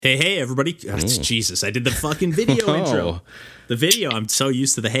Hey, everybody. Oh, Jesus, I did the fucking video intro. The video, I'm so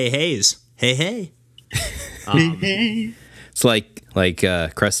used to the hey-hays. Hey. It's like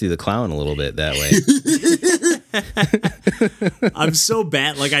Krusty the Clown a little bit that way. I'm so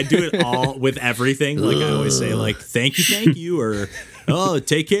bad. Like, I do it all with everything. Like, I always say, like, thank you, or, oh,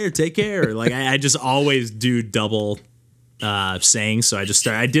 take care. Like, I just always do double saying. So I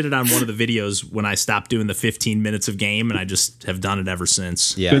did it on one of the videos when I stopped doing the 15 minutes of game, and I just have done it ever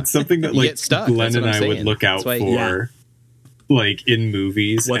since. Yeah. It's something that like Glenn and I would look out for, like in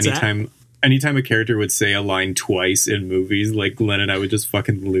movies. Anytime a character would say a line twice in movies, like Glenn and I would just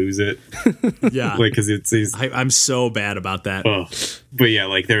fucking lose it. Yeah. Like, cause I'm so bad about that. Oh, but yeah,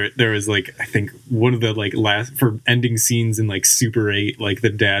 like there was like, I think one of the like last for ending scenes in like Super 8, like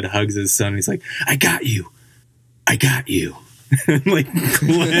the dad hugs his son and he's like, I got you. And like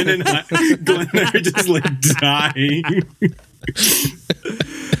Glenn and I are just like dying.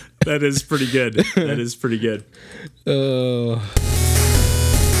 That is pretty good. Oh.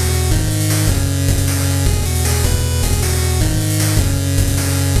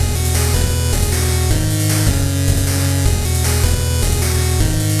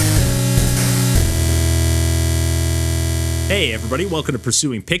 Hey, everybody. Welcome to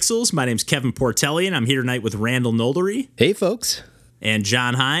Pursuing Pixels. My name's Kevin Portelli, and I'm here tonight with Randall Noldery. Hey, folks. And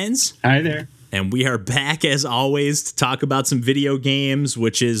John Hines. Hi there. And we are back, as always, to talk about some video games,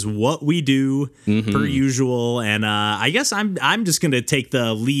 which is what we do per usual. And I guess I'm just going to take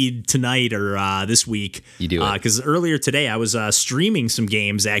the lead tonight or this week. You do it. Because earlier today, I was streaming some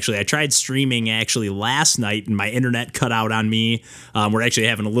games, actually. I tried streaming, actually, last night, and my internet cut out on me. We're actually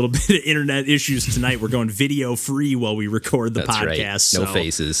having a little bit of internet issues tonight. We're going video free while we record the podcast. Right. No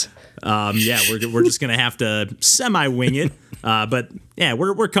faces. Yeah, we're just going to have to semi-wing it. But yeah,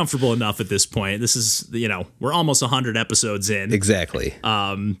 we're comfortable enough at this point. This is, we're almost 100 episodes in. Exactly.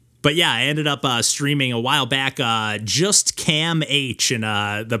 But yeah, I ended up streaming a while back, just Cam H, and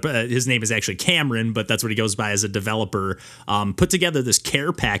his name is actually Cameron, but that's what he goes by as a developer, put together this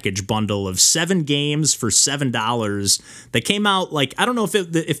care package bundle of 7 games for $7 that came out, like, I don't know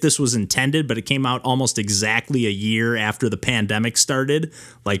if this was intended, but it came out almost exactly a year after the pandemic started,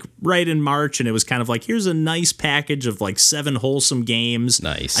 like right in March, and it was kind of like, here's a nice package of like 7 wholesome games.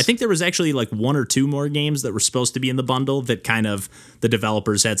 Nice. I think there was actually like 1 or 2 more games that were supposed to be in the bundle that kind of the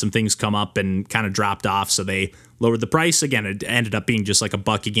developers had some things come up and kind of dropped off, so they lowered the price. Again, it ended up being just like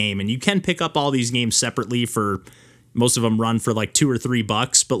 $1 a game, and you can pick up all these games separately. For most of them run for like $2 or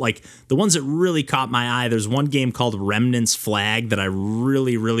 $3, but like the ones that really caught my eye, there's one game called Remnant's Flag that I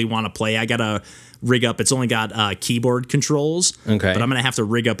really want to play. I gotta rig up. It's only got keyboard controls, okay, but I'm gonna have to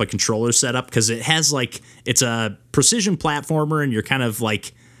rig up a controller setup because it has like, it's a precision platformer, and you're kind of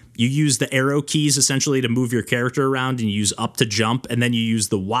like, you use the arrow keys essentially to move your character around, and you use up to jump, and then you use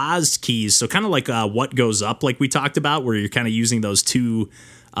the WASD keys. So kind of like what goes up, like we talked about, where you're kind of using those 2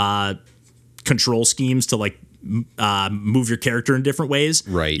 control schemes to like move your character in different ways.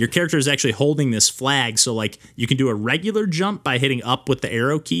 Right. Your character is actually holding this flag, so like you can do a regular jump by hitting up with the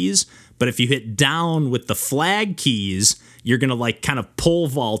arrow keys, but if you hit down with the flag keys, you're gonna like kind of pole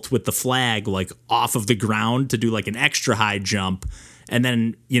vault with the flag like off of the ground to do like an extra high jump. And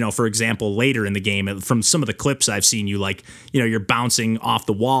then, for example, later in the game, from some of the clips I've seen, you like, you're bouncing off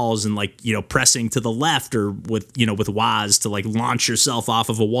the walls and like, pressing to the left or with WASD to like launch yourself off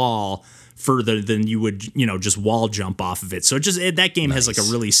of a wall further than you would, just wall jump off of it. So that game has like a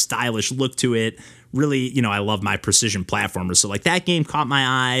really stylish look to it. Really, I love my precision platformers. So like that game caught my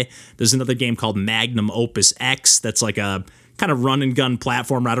eye. There's another game called Magnum Opus X that's like a kind of run and gun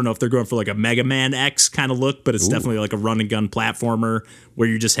platformer. I don't know if they're going for like a Mega Man X kind of look, but it's definitely like a run and gun platformer where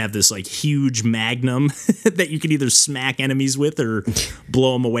you just have this like huge magnum that you can either smack enemies with or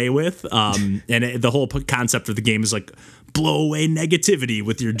blow them away with. The whole concept of the game is like blow away negativity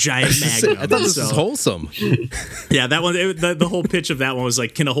with your giant magnum. I thought this was wholesome. Yeah, that one. The whole pitch of that one was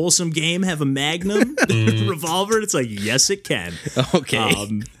like, can a wholesome game have a magnum revolver? And it's like, yes, it can.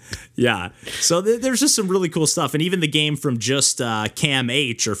 Okay. Yeah, so there's just some really cool stuff, and even the game from just Cam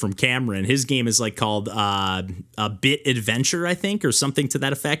H, or from Cameron, his game is like called a Bit Adventure, I think, or something to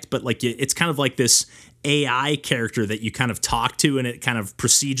that effect. But like it's kind of like this AI character that you kind of talk to, and it kind of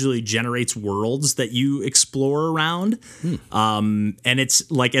procedurally generates worlds that you explore around. And it's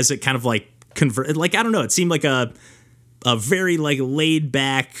like, as it kind of like convert, like, I don't know, it seemed like a very like laid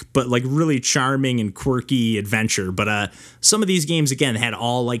back but like really charming and quirky adventure. But some of these games, again, had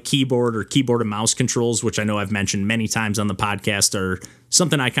all like keyboard and mouse controls, which I know I've mentioned many times on the podcast are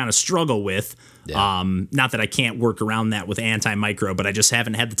something I kind of struggle with. Yeah. Not that I can't work around that with Anti-Micro, but I just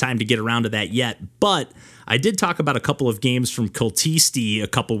haven't had the time to get around to that yet. But I did talk about a couple of games from Cultisti a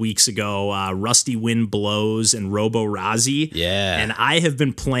couple weeks ago, Rusty Wind Blows and Robo Razi. Yeah. And I have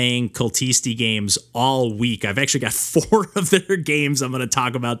been playing Cultisti games all week. I've actually got 4 of their games I'm going to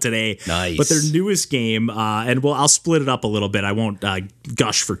talk about today. Nice. But their newest game, and I'll split it up a little bit. I won't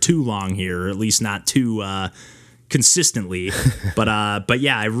gush for too long here, or at least not too consistently. But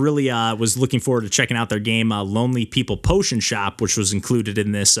yeah, I really was looking forward to checking out their game, Lonely People Potion Shop, which was included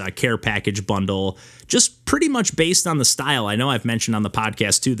in this care package bundle, just pretty much based on the style. I know I've mentioned on the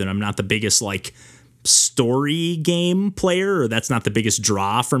podcast too that I'm not the biggest like story game player, or that's not the biggest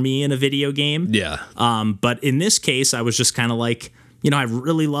draw for me in a video game. Yeah. But in this case, I was just kind of like, I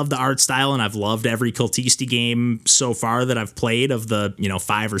really love the art style, and I've loved every Cultisti game so far that I've played of the,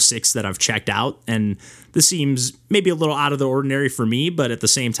 5 or 6 that I've checked out. And this seems maybe a little out of the ordinary for me, but at the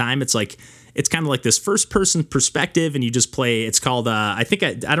same time, it's like, it's kind of like this first person perspective, and you just play, it's called, I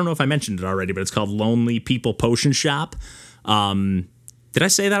don't know if I mentioned it already, but it's called Lonely People Potion Shop. Did I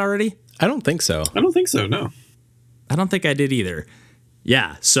say that already? I don't think so. I don't think so, no. I don't think I did either.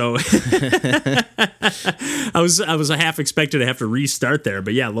 Yeah, so I was half expected to have to restart there,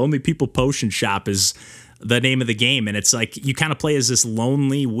 but yeah, Lonely People Potion Shop is the name of the game, and it's like you kind of play as this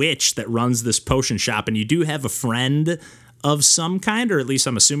lonely witch that runs this potion shop, and you do have a friend of some kind, or at least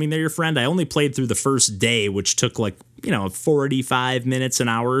I'm assuming they're your friend. I only played through the first day, which took 45 minutes, an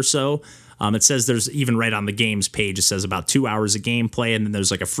hour or so. It says there's even right on the game's page, it says about 2 hours of gameplay, and then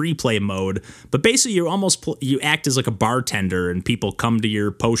there's like a free play mode. But basically, you act as like a bartender, and people come to your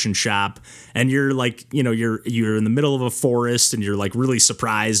potion shop, and you're like, you're in the middle of a forest, and you're like really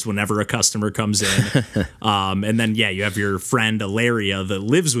surprised whenever a customer comes in. And then you have your friend Ilaria that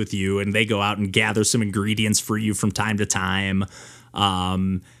lives with you, and they go out and gather some ingredients for you from time to time.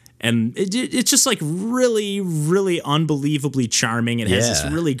 And it's just like really, really unbelievably charming. It has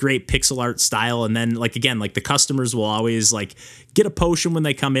this really great pixel art style. And then the customers will always like get a potion when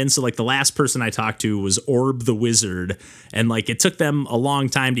they come in. So like the last person I talked to was Orb the Wizard. And like it took them a long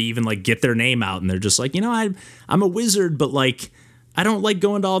time to even like get their name out. And they're just like, I'm a wizard, but like I don't like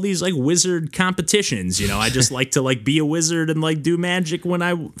going to all these like wizard competitions. I just like to like be a wizard and like do magic when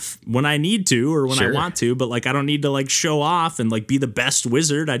I need to, or when I want to, but like I don't need to like show off and like be the best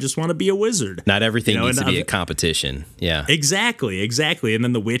wizard. I just want to be a wizard. Not everything needs to be a competition. Yeah. Exactly. And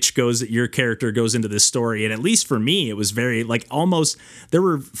then your character goes into this story, and at least for me it was very like almost, there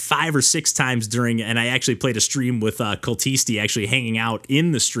were 5 or 6 times during, and I actually played a stream with Cultisti actually hanging out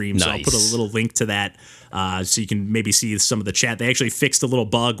in the stream. Nice. So I'll put a little link to that. So you can maybe see some of the chat. They actually fixed a little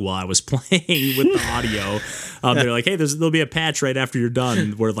bug while I was playing with the audio. They're like, hey, there'll be a patch right after you're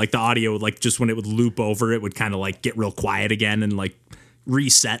done where like the audio would like just when it would loop over, it would kind of like get real quiet again and like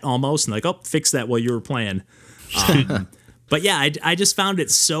reset almost. And like, oh, fix that while you were playing. But yeah, I just found it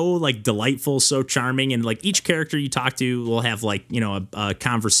so like delightful, so charming. And like each character you talk to will have like, a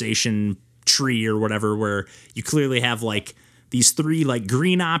conversation tree or whatever, where you clearly have like these 3 like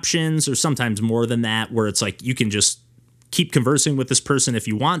green options, or sometimes more than that, where it's like you can just keep conversing with this person if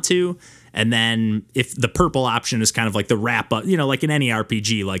you want to. And then if the purple option is kind of like the wrap up, like in any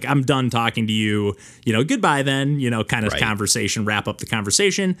RPG, like I'm done talking to you, goodbye then, kind of conversation, wrap up the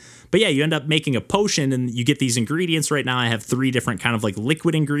conversation. But yeah, you end up making a potion and you get these ingredients. Right now I have 3 different kind of like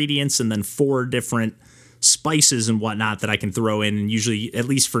liquid ingredients, and then 4 different spices and whatnot that I can throw in. And usually, at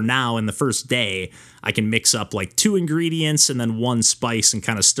least for now, in the first day, I can mix up like 2 ingredients and then 1 spice and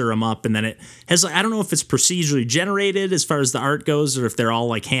kind of stir them up. And then it has, I don't know if it's procedurally generated as far as the art goes, or if they're all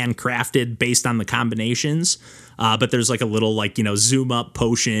like handcrafted based on the combinations. But there's like a little like, zoom up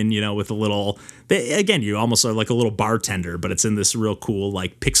potion, with a little, again, you almost are like a little bartender, but it's in this real cool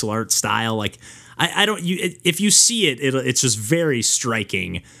like pixel art style. Like if you see it, it's just very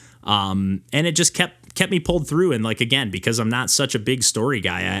striking. And it just kept me pulled through. And like, again, because I'm not such a big story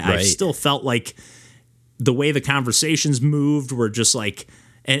guy, I still felt like the way the conversations moved were just like,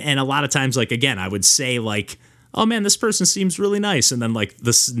 and a lot of times, like, again, I would say like, oh man, this person seems really nice. And then like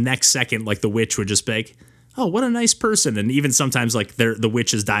this next second, like the witch would just be like, oh, what a nice person. And even sometimes like the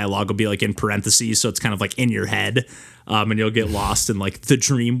witch's dialogue will be like in parentheses. So it's kind of like in your head, and you'll get lost in like the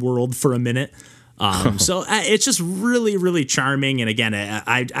dream world for a minute. So it's just really, really charming. And again,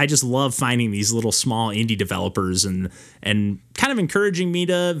 I just love finding these little small indie developers and kind of encouraging me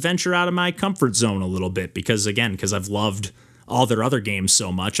to venture out of my comfort zone a little bit, because I've loved all their other games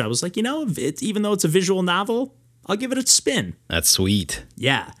so much. I was like, even though it's a visual novel, I'll give it a spin. That's sweet.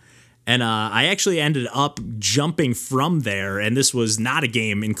 Yeah. And I actually ended up jumping from there, and this was not a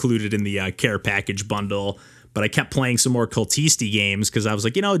game included in the care package bundle, but I kept playing some more Cultisti games because I was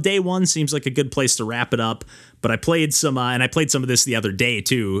like, day one seems like a good place to wrap it up. But I played some, and I played some of this the other day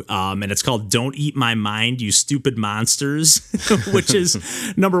too, and it's called Don't Eat My Mind, You Stupid Monsters, which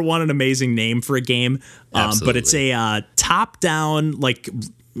is, number one, an amazing name for a game. But it's a top-down, like,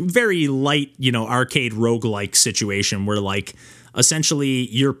 very light, arcade roguelike situation where, like, essentially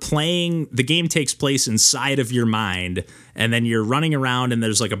you're playing, the game takes place inside of your mind, and then you're running around, and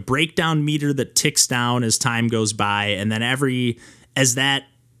there's like a breakdown meter that ticks down as time goes by, and then as that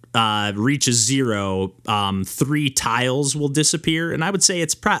reaches 0, 3 tiles will disappear. And I would say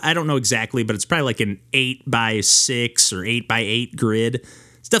it's I don't know exactly, but it's probably like an 8x6 or 8x8 grid.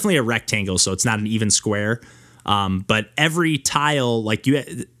 It's definitely a rectangle, so it's not an even square. But every tile, like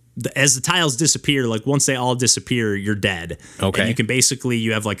as the tiles disappear, like once they all disappear, you're dead. Okay. And you can basically,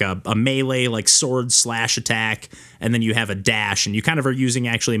 you have like a melee, like sword slash attack, and then you have a dash, and you kind of are using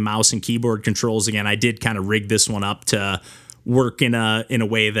actually mouse and keyboard controls. Again, I did kind of rig this one up to work in a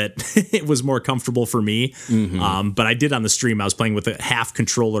way that it was more comfortable for me. Mm-hmm. But I did on the stream, I was playing with a half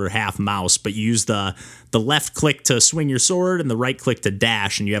controller, half mouse, but you use the left click to swing your sword and the right click to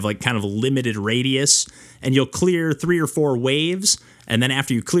dash, and you have like kind of a limited radius, and you'll clear 3 or 4 waves. And then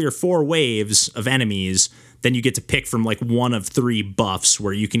after you clear 4 waves of enemies, then you get to pick from like one of 3 buffs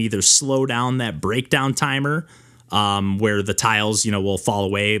where you can either slow down that breakdown timer, where the tiles, will fall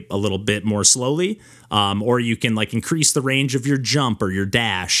away a little bit more slowly, or you can like increase the range of your jump or your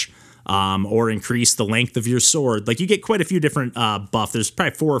dash, or increase the length of your sword. Like you get quite a few different buff. There's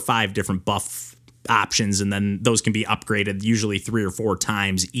probably 4 or 5 different buff options, and then those can be upgraded usually 3 or 4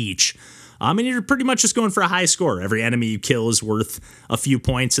 times each. And you're pretty much just going for a high score. Every enemy you kill is worth a few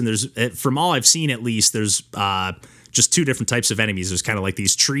points, and there's, from all I've seen at least, there's just 2 different types of enemies. There's kind of like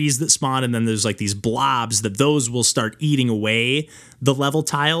these trees that spawn, and then there's like these blobs that those will start eating away the level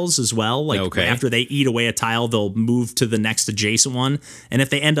tiles as well. Like after they eat away a tile, they'll move to the next adjacent one. And if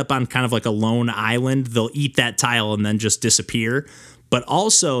they end up on kind of like a lone island, they'll eat that tile and then just disappear. But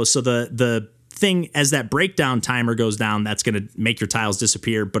also, so the thing, as that breakdown timer goes down, that's going to make your tiles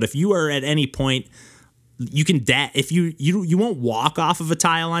disappear. But if you are at any point, you can if you won't walk off of a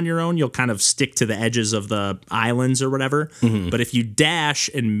tile on your own, you'll kind of stick to the edges of the islands or whatever. Mm-hmm. But if you dash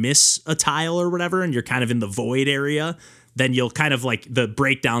and miss a tile or whatever, and you're kind of in the void area, then you'll kind of like, the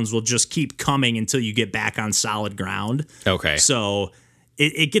breakdowns will just keep coming until you get back on solid ground. Okay. So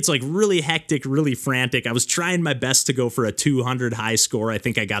it gets like really hectic, really frantic. I was trying my best to go for a 200 high score. I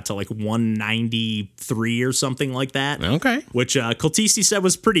think I got to like 193 or something like that. Okay. Which Cultisti said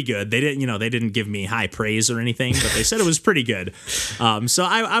was pretty good. They didn't give me high praise or anything, but they said it was pretty good. So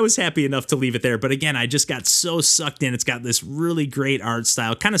I was happy enough to leave it there. But again, I just got so sucked in. It's got this really great art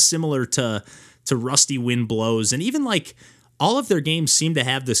style, kind of similar to Rusty Wind Blows, and even like, all of their games seem to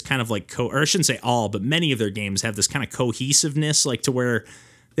have this kind of like, or I shouldn't say all, but many of their games have this kind of cohesiveness, like to where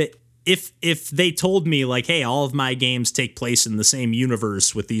that if they told me like, hey, all of my games take place in the same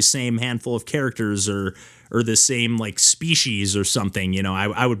universe with these same handful of characters or the same like species or something,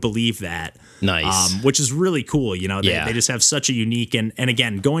 I would believe that. Nice. Which is really cool. They just have such a unique, and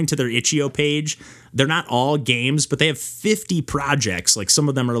again, going to their Itch.io page, they're not all games, but they have 50 projects. Like some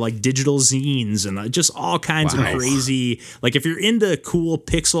of them are like digital zines and just all kinds of crazy. Like if you're into cool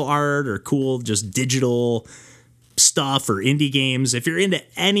pixel art or cool just digital stuff or indie games, if you're into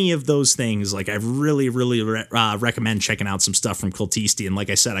any of those things, like I really, really recommend checking out some stuff from Cultisti. And like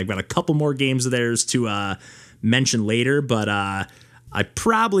I said, I've got a couple more games of theirs to mention later, but I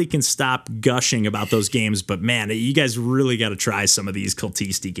probably can stop gushing about those games, but man, you guys really got to try some of these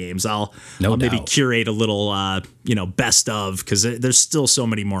Cultisti games. I'll maybe curate a little, best of, because there's still so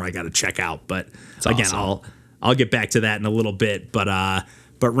many more I got to check out. But again, awesome. I'll get back to that in a little bit.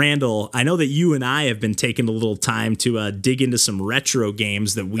 But Randall, I know that you and I have been taking a little time to dig into some retro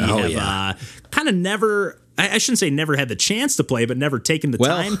games that we have kind of never. I shouldn't say never had the chance to play, but never taken the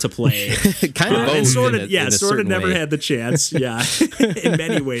time to play. Kind of both. And sort of never had the chance. Yeah, in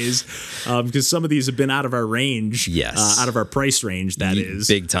many ways, because some of these have been out of our range. Yes, out of our price range. That is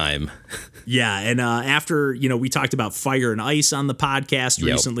big time. Yeah, and after we talked about Fire and Ice on the podcast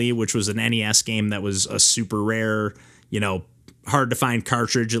recently, which was an NES game that was a super rare, hard to find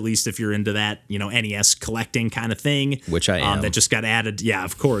cartridge, at least if you're into that, NES collecting kind of thing. Which I am. That just got added. Yeah,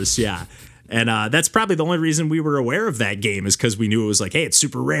 of course. Yeah. And that's probably the only reason we were aware of that game, is because we knew it was like, hey, it's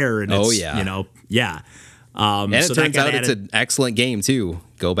super rare. And it's, and it turns out it's an excellent game too.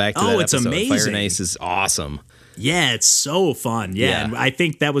 Go back to that episode. It's amazing. Fire and Ice is awesome. Yeah, it's so fun. Yeah. And I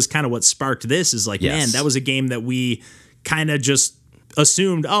think that was kind of what sparked this, is like, man, that was a game that we kind of just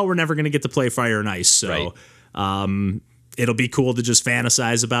assumed, we're never going to get to play Fire and Ice. So, it'll be cool to just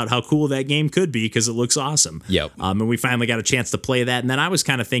fantasize about how cool that game could be because it looks awesome. Yep. And we finally got a chance to play that. And then I was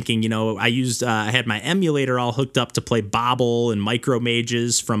kind of thinking, I had my emulator all hooked up to play Bobble and Micro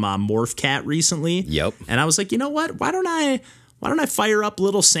Mages from Morph Cat recently. Yep. And I was like, you know what? Why don't I fire up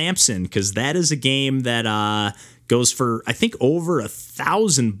Little Samson? Because that is a game that goes for, I think, over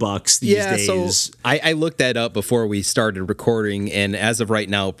 $1,000 these days. So I looked that up before we started recording, and as of right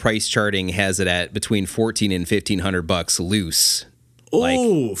now, price charting has it at between $1,400 and $1,500 loose.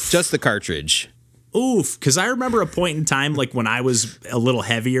 Oof. Just the cartridge. Oof. Because I remember a point in time, like when I was a little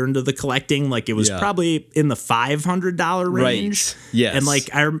heavier into the collecting, like it was probably in the $500 range. Right. Yes. And like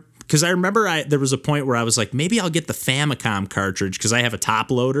because I remember there was a point where I was like, maybe I'll get the Famicom cartridge because I have a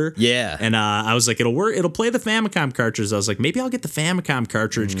top loader. Yeah. And I was like, it'll work. It'll play the Famicom cartridge. I was like, maybe I'll get the Famicom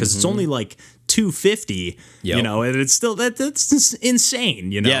cartridge because it's only like $250. Yep. And it's still that's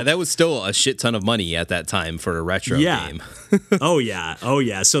insane. Yeah, that was still a shit ton of money at that time for a retro game. Oh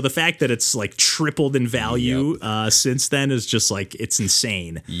yeah. So the fact that it's like tripled in value since then is just like, it's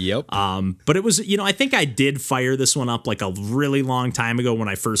insane. Yep. But it was, I think I did fire this one up like a really long time ago when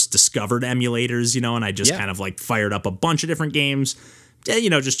I first discovered emulators, and I just kind of like fired up a bunch of different games.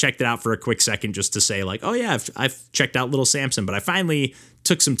 Just checked it out for a quick second just to say like, oh yeah, I've checked out Little Samson, but I finally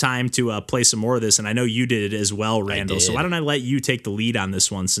took some time to play some more of this, and I know you did it as well, Randall. So why don't I let you take the lead on this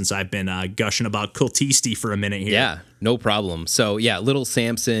one since I've been gushing about Cultisti for a minute here. Yeah, no problem. So yeah, Little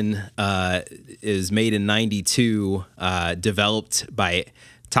Samson is made in '92, developed by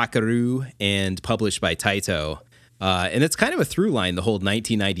Takeru and published by Taito. And it's kind of a through line, the whole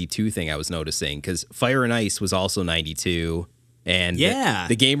 1992 thing I was noticing, because Fire and Ice was also 92. And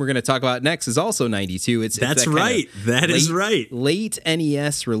the game we're going to talk about next is also 92. That's right. That is right. Late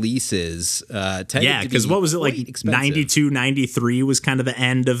NES releases tended because what was it like? Expensive. 92, 93 was kind of the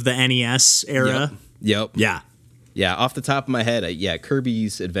end of the NES era. Yep. Yeah. Off the top of my head,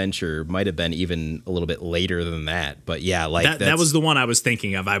 Kirby's Adventure might have been even a little bit later than that. But yeah, like that was the one I was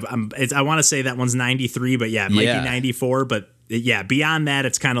thinking of. I want to say that one's 93, but it might be 94. But beyond that,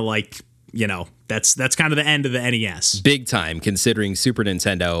 it's kind of like, that's kind of the end of the NES. Big time, considering Super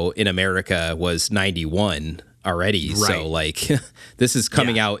Nintendo in America was 91 already. Right. So like this is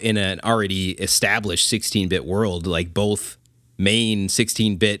coming out in an already established 16-bit world. Like both main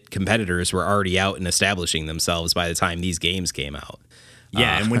 16-bit competitors were already out and establishing themselves by the time these games came out.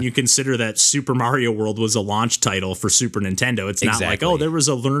 Yeah, and when you consider that Super Mario World was a launch title for Super Nintendo, it's not like, there was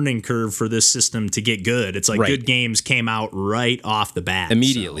a learning curve for this system to get good. It's like good games came out right off the bat.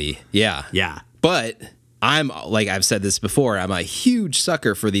 Immediately, Yeah. But I'm, like I've said this before, I'm a huge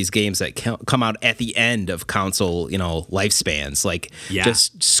sucker for these games that come out at the end of console, lifespans. Like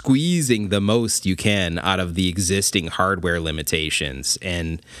just squeezing the most you can out of the existing hardware limitations.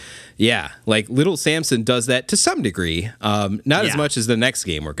 And like Little Samson does that to some degree. Not as much as the next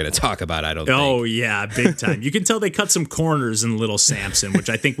game we're going to talk about, I don't think. Oh, yeah, big time. You can tell they cut some corners in Little Samson, which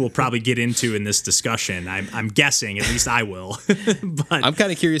I think we'll probably get into in this discussion. I'm guessing, at least I will. But I'm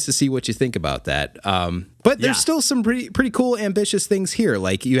kind of curious to see what you think about that. But there's still some pretty cool, ambitious things here.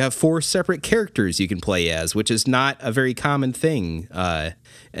 Like you have 4 separate characters you can play as, which is not a very common thing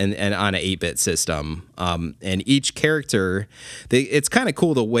and on an 8-bit system. And each character, it's kind of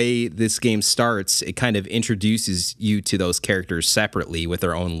cool the way this game starts. It kind of introduces you to those characters separately with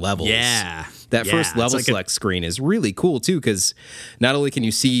their own levels. Yeah. That first level select screen is really cool, too, because not only can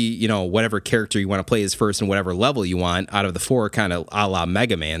you see, whatever character you want to play as first and whatever level you want out of the 4, kind of a la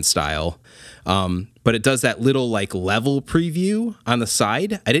Mega Man style. But it does that little like level preview on the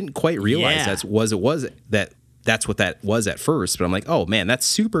side. I didn't quite realize that's what that was at first, but I'm like, oh man, that's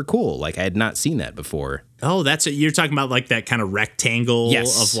super cool. Like I had not seen that before. Oh, you're talking about like that kind of rectangle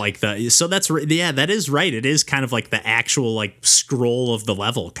of like that is right. It is kind of like the actual like scroll of the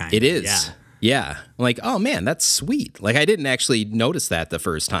level kind of. It is. Yeah. I'm like, oh man, that's sweet. Like I didn't actually notice that the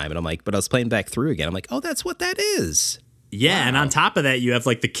first time. And I'm like, but I was playing back through again. I'm like, oh, that's what that is. Yeah, wow. And on top of that, you have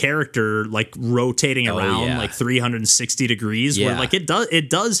like the character like rotating around like 360 degrees, where like it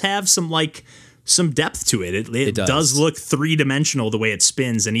does have some depth to it. It does look 3-dimensional the way it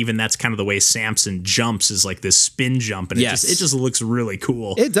spins, and even that's kind of the way Samson jumps is like this spin jump, and it just looks really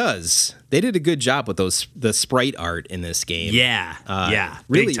cool. It does. They did a good job with the sprite art in this game.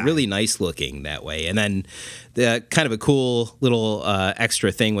 Really nice looking that way. And then the kind of a cool little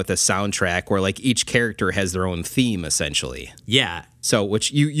extra thing with the soundtrack where like each character has their own theme essentially. Yeah. So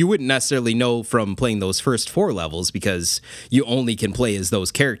which you wouldn't necessarily know from playing those first 4 levels because you only can play as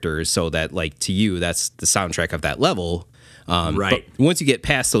those characters, so that like to you that's the soundtrack of that level. But once you get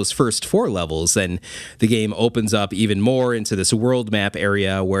past those first 4 levels, then the game opens up even more into this world map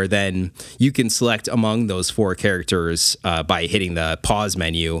area where then you can select among those 4 characters by hitting the pause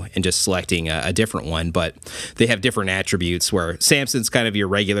menu and just selecting a different one. But they have different attributes where Samson's kind of your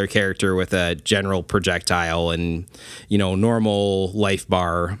regular character with a general projectile and, normal life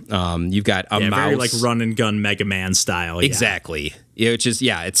bar. You've got a mouse. Very like run and gun Mega Man style. Exactly. Which is,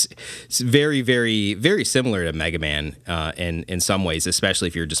 it's very, very, very similar to Mega Man in some ways, especially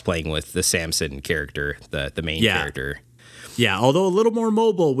if you're just playing with the Samson character, the main character. Yeah, although a little more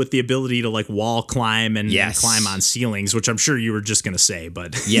mobile with the ability to like wall climb and climb on ceilings, which I'm sure you were just going to say,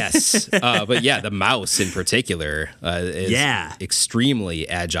 but yes. But the mouse in particular is extremely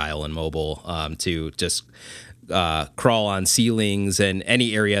agile and mobile to just crawl on ceilings, and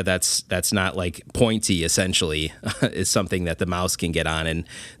any area that's not like pointy essentially is something that the mouse can get on, and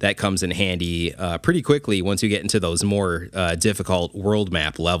that comes in handy pretty quickly once you get into those more difficult world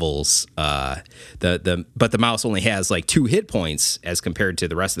map levels. But the mouse only has like 2 hit points as compared to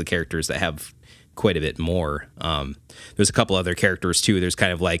the rest of the characters that have quite a bit more. There's a couple other characters too. There's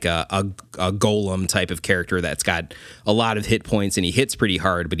kind of like a golem type of character that's got a lot of hit points, and he hits pretty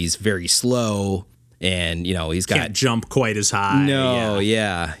hard, but he's very slow. And he's got can't jump quite as high. No, he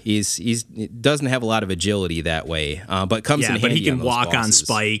doesn't have a lot of agility that way. But comes in handy. But he can walk bosses. on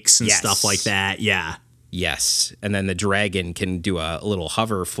spikes and stuff like that. Yeah. Yes, and then the dragon can do a little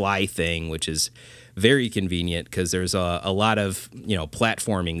hover fly thing, which is very convenient because there's a lot of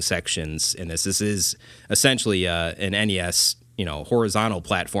platforming sections in this. This is essentially an NES horizontal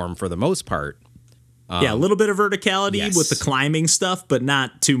platform for the most part. A little bit of verticality with the climbing stuff, but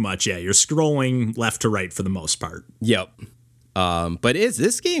not too much. Yeah, you're scrolling left to right for the most part. Yep. But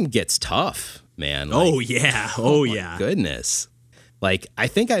this game gets tough, man. Oh yeah. Goodness. Like, I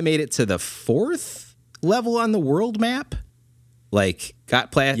think I made it to the 4th level on the world map. Like,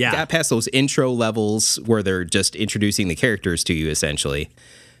 got past those intro levels where they're just introducing the characters to you, essentially.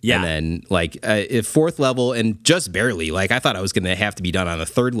 Yeah. And then, like, 4th level, and just barely. Like, I thought I was going to have to be done on the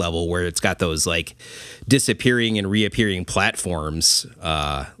 3rd level where it's got those, like, disappearing and reappearing platforms.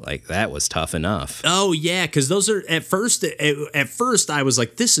 Like, that was tough enough. Oh, yeah, because those are, at first I was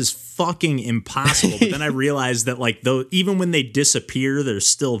like, this is fucking impossible. But then I realized that, like, even when they disappear, they're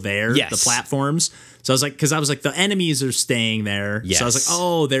still there, the platforms. So I was like, the enemies are staying there. Yes. So I was like,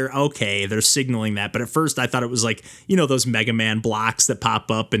 oh, they're okay. They're signaling that. But at first I thought it was like, those Mega Man blocks that pop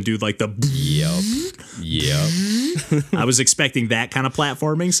up and do like the. Yep. I was expecting that kind of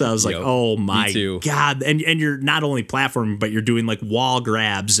platforming. So I was like, oh my God. And you're not only platforming, but you're doing like wall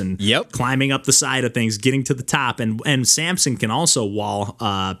grabs and climbing up the side of things, getting to the top. And Samson can also wall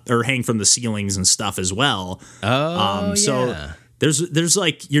or hang from the ceilings and stuff as well. So there's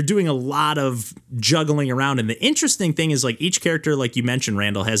like, you're doing a lot of juggling around. And the interesting thing is, like, each character, like you mentioned,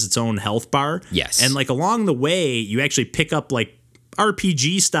 Randall, has its own health bar. Yes. And like along the way, you actually pick up like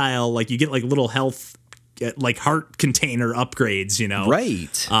RPG style, like you get like little health, like heart container upgrades,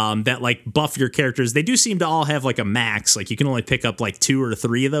 right? That like buff your characters. They do seem to all have like a max. Like you can only pick up like 2 or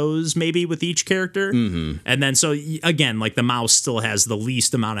 3 of those maybe with each character. Mm-hmm. And then so again, like the mouse still has the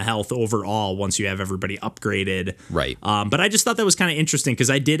least amount of health overall once you have everybody upgraded. Right. But I just thought that was kind of interesting because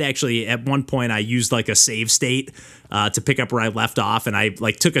I did actually at one point I used like a save state to pick up where I left off, and I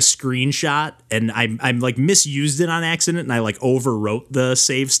like took a screenshot and I like misused it on accident, and I like overwrote the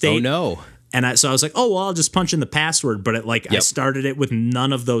save state. Oh no. And so I was like, oh, well, I'll just punch in the password. But I started it with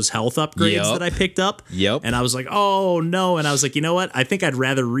none of those health upgrades that I picked up. Yep. And I was like, oh, no. And I was like, you know what? I think I'd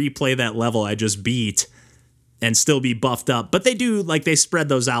rather replay that level I just beat and still be buffed up. But they do, like, they spread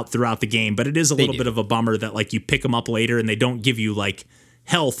those out throughout the game. But it is a little bit of a bummer that, like, you pick them up later and they don't give you, like,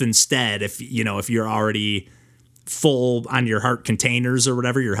 health instead if you're already full on your heart containers or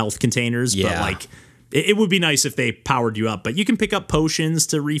whatever, your health containers. Yeah. But, like, it would be nice if they powered you up, but you can pick up potions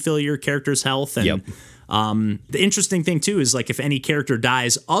to refill your character's health. And the interesting thing, too, is like if any character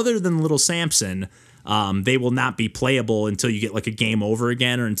dies other than Little Samson, they will not be playable until you get like a game over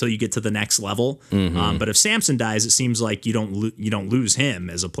again or until you get to the next level. Mm-hmm. But if Samson dies, it seems like you don't lose him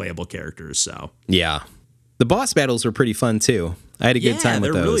as a playable character. So yeah, the boss battles were pretty fun, too. I had a good time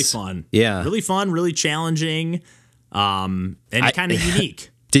with those. They're really fun. Yeah. Really fun, really challenging, and kind of unique.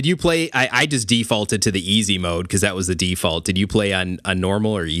 Did you play? I just defaulted to the easy mode because that was the default. Did you play on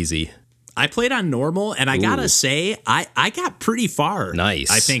normal or easy? I played on normal, and I gotta say, I got pretty far. Nice.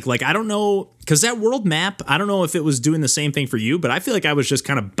 I think, like, I don't know, because that world map, I don't know if it was doing the same thing for you, but I feel like I was just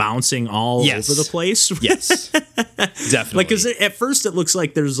kind of bouncing all over the place. Yes, definitely. Like, because at first it looks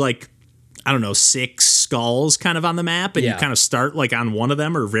like there's like, I don't know, 6 skulls kind of on the map, and you kind of start like on one of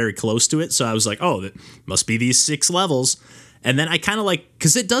them or very close to it. So I was like, oh, that must be these 6 levels. And then I kind of like,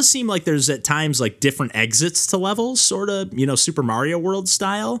 because it does seem like there's at times like different exits to levels, sort of, Super Mario World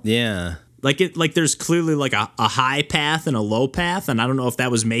style. Yeah. Like there's clearly like a high path and a low path, and I don't know if that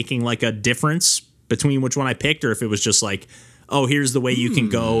was making like a difference between which one I picked, or if it was just like, oh, here's the way you can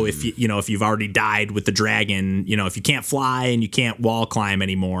go if if you've already died with the dragon, if you can't fly and you can't wall climb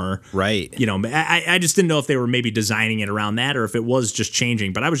anymore. Right. I just didn't know if they were maybe designing it around that or if it was just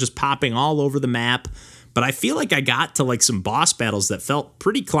changing, but I was just popping all over the map. But I feel like I got to like some boss battles that felt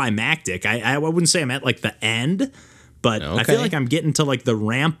pretty climactic. I wouldn't say I'm at like the end, but I feel like I'm getting to like the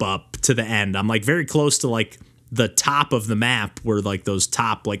ramp up to the end. I'm like very close to like the top of the map where like those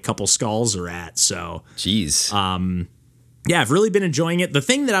top like couple skulls are at. So, jeez. Yeah, I've really been enjoying it. The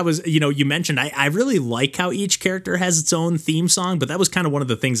thing that I was, you mentioned, I really like how each character has its own theme song, but that was kind of one of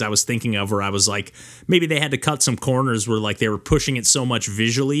the things I was thinking of where I was like, maybe they had to cut some corners where like they were pushing it so much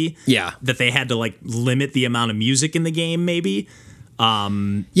visually that they had to like limit the amount of music in the game, maybe.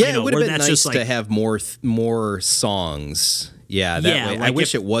 It would have been nice to have more songs. Yeah, that way. Like I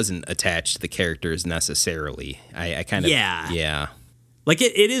wish it wasn't attached to the characters necessarily. I kind of, yeah. Like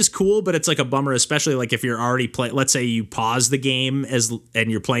it is cool, but it's like a bummer, especially like if you're already playing. Let's say you pause the game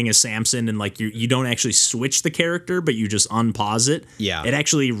and you're playing as Samson, and like you don't actually switch the character, but you just unpause it. Yeah, it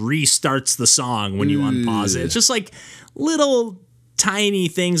actually restarts the song when you unpause it. It's just like little tiny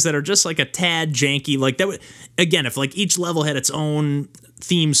things that are just like a tad janky. Like that would, again, if like each level had its own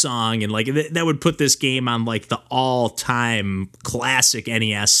theme song, and like that would put this game on like the all-time classic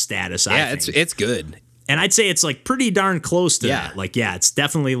NES status. Yeah, it's good. And I'd say it's like pretty darn close to that. Like, yeah, it's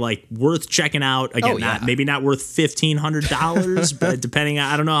definitely like worth checking out. Again, maybe not worth $1,500, but depending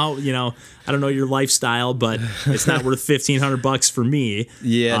on, I don't know how, I don't know your lifestyle, but it's not worth $1,500 for me.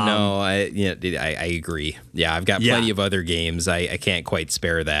 Yeah, I agree. Yeah, I've got plenty of other games. I can't quite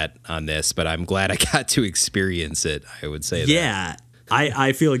spare that on this, but I'm glad I got to experience it. I would say that. Yeah.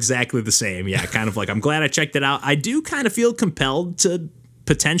 I feel exactly the same. Yeah, kind of like I'm glad I checked it out. I do kind of feel compelled to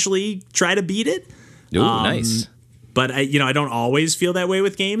potentially try to beat it. Ooh, nice. But I don't always feel that way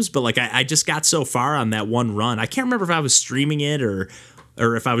with games, but like I just got so far on that one run. I can't remember if I was streaming it or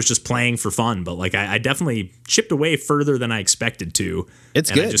if I was just playing for fun, but like I definitely chipped away further than I expected to. It's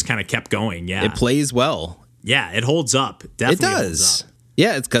good. I just kind of kept going. Yeah. It plays well. Yeah, it holds up. Definitely. It does. Holds up.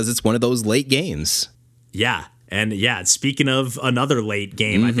 Yeah, it's because it's one of those late games. Yeah. And yeah, speaking of another late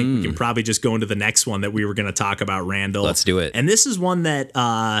game, I think we can probably just go into the next one that we were going to talk about, Randall. Let's do it. And this is one that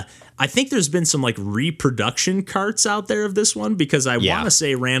I think there's been some like reproduction carts out there of this one, because I want to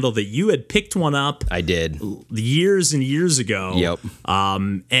say, Randall, that you had picked one up. I did. Years and years ago. Yep.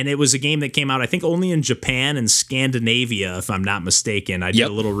 And it was a game that came out, I think, only in Japan and Scandinavia, if I'm not mistaken. I did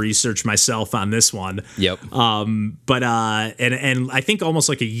a little research myself on this one. Yep. But I think almost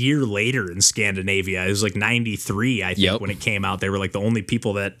like a year later in Scandinavia, it was like 93, I think, when it came out. They were like the only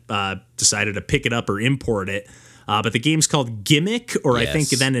people that decided to pick it up or import it. But the game's called Gimmick, or I think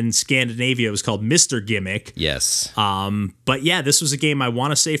then in Scandinavia it was called Mr. Gimmick. Yes. But yeah, this was a game I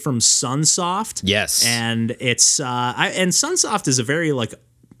want to say from Sunsoft. Yes. And it's and Sunsoft is a very like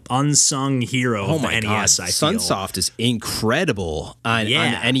unsung hero of the NES. I feel Sunsoft is incredible on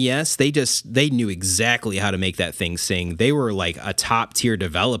NES. They knew exactly how to make that thing sing. They were like a top tier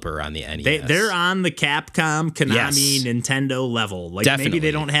developer on the NES. They're on the Capcom, Konami, Nintendo level. Like maybe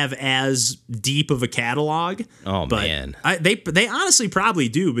they don't have as deep of a catalog. Oh but man, they honestly probably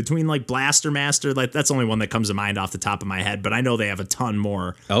do. Between like Blaster Master, like that's the only one that comes to mind off the top of my head. But I know they have a ton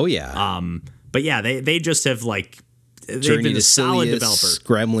more. Oh yeah. But yeah, they just have like. They've been a solid developer.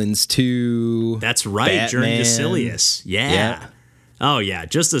 Gremlins 2. That's right. Batman. Journey to Silius. Yeah. Oh, yeah.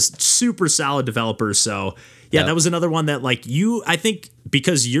 Just a super solid developer. So, yeah, that was another one that, like, I think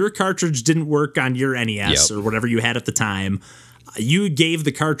because your cartridge didn't work on your NES or whatever you had at the time, you gave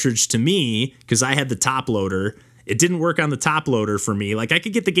the cartridge to me because I had the top loader. It didn't work on the top loader for me. Like I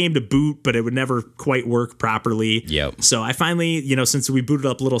could get the game to boot, but it would never quite work properly. Yep. So I finally, since we booted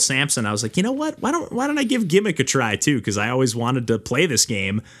up Little Samson, I was like, you know what? Why don't I give Gimmick a try too? Because I always wanted to play this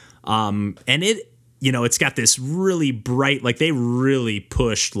game. And it, it's got this really bright, like they really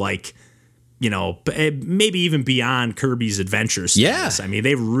pushed like, maybe even beyond Kirby's Adventure status. I mean,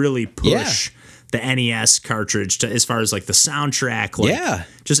 they really push the NES cartridge to as far as like the soundtrack, like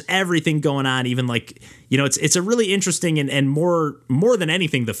just everything going on, even like, it's a really interesting and more than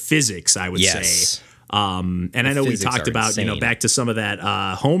anything, the physics, I would say. And I know we talked about, insane. Back to some of that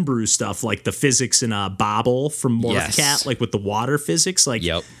homebrew stuff, like the physics in Bobble from Morph Cat, like with the water physics, like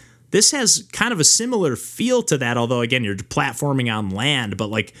this has kind of a similar feel to that, although again you're platforming on land, but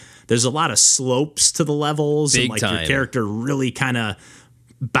like there's a lot of slopes to the levels. Big and like time. Your character really kind of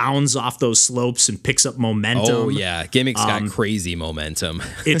bounds off those slopes and picks up momentum. Oh yeah, Gimmick's got crazy momentum.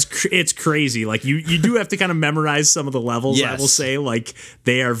 It's crazy. Like you do have to kind of memorize some of the levels. Yes. I will say, like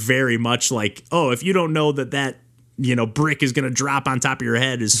they are very much like, oh, if you don't know that brick is going to drop on top of your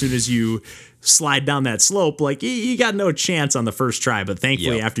head as soon as you slide down that slope, like you got no chance on the first try. But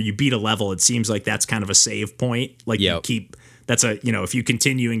thankfully, after you beat a level, it seems like that's kind of a save point. Like you keep. That's if you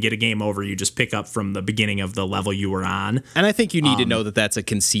continue and get a game over, you just pick up from the beginning of the level you were on. And I think you need to know that that's a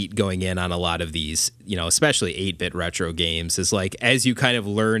conceit going in on a lot of these, especially 8-bit retro games, is like as you kind of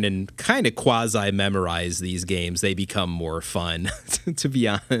learn and kind of quasi-memorize these games, they become more fun, to be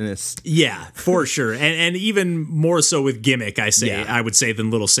honest. Yeah, for sure. And even more so with Gimmick, I would say, than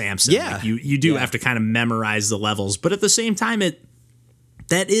Little Samson. Yeah. Like you do have to kind of memorize the levels. But at the same time,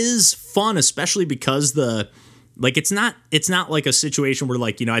 that is fun, especially because it's not like a situation where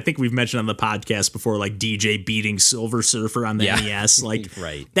like, I think we've mentioned on the podcast before, like DJ beating Silver Surfer on the NES. Like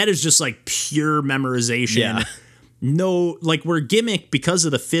right. That is just like pure memorization. Yeah. No, like where Gimmick, because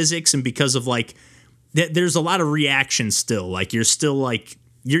of the physics and because of like, there's a lot of reaction still. Like you're still like,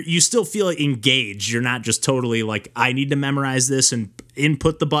 you still feel engaged. You're not just totally like, I need to memorize this and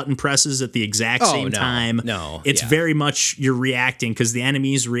input the button presses at the exact same time. No, it's very much you're reacting because the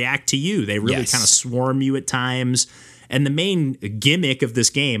enemies react to you. They really kind of swarm you at times. And the main gimmick of this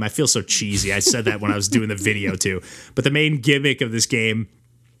game, I feel so cheesy. I said that when I was doing the video too. But the main gimmick of this game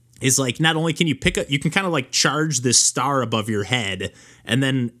is like, not only can you you can kind of like charge this star above your head, and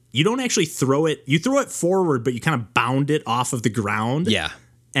then you don't actually throw it. You throw it forward, but you kind of bound it off of the ground. Yeah.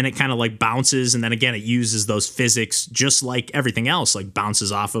 And it kind of like bounces, and then again it uses those physics just like everything else, like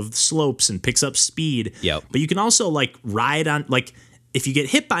bounces off of slopes and picks up speed. Yep. But you can also like ride on, like if you get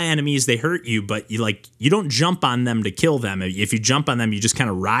hit by enemies, they hurt you, but you don't jump on them to kill them. If you jump on them, you just kind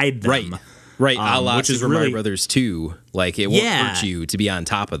of ride them. Right. A la which is Super Mario really, Brothers 2. Like it won't hurt you to be on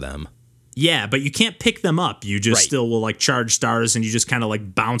top of them. Yeah, but you can't pick them up. You just still will like charge stars, and you just kind of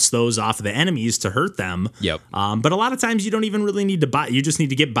like bounce those off of the enemies to hurt them. Yep. But a lot of times you don't even really need to buy. You just need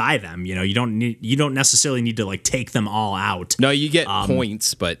to get by them. You don't necessarily need to like take them all out. No, you get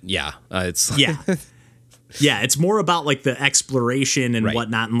points, but it's Yeah, it's more about like the exploration and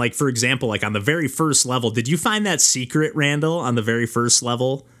whatnot. And like for example, like on the very first level, did you find that secret, Randall, on the very first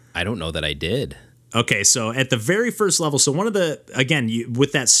level? I don't know that I did. Okay, so at the very first level, so one of the, again,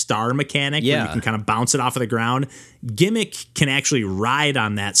 with that star mechanic where you can kind of bounce it off of the ground, Gimmick can actually ride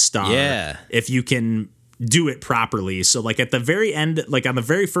on that star if you can do it properly. So like at the very end, like on the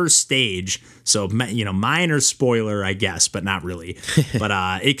very first stage, so minor spoiler, I guess, but not really.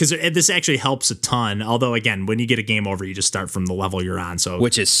 But because this actually helps a ton. Although again, when you get a game over, you just start from the level you're on. So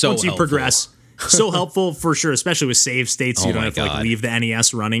which is so once you helpful. Progress. So helpful for sure, especially with save states. You don't have to like leave the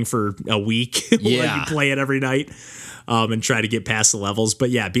NES running for a week while you play it every night and try to get past the levels. But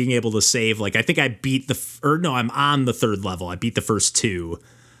yeah, being able to save, like I think I beat I'm on the third level. I beat the first two.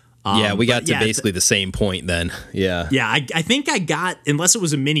 We got to basically the same point then. Yeah. Yeah, I think I got, unless it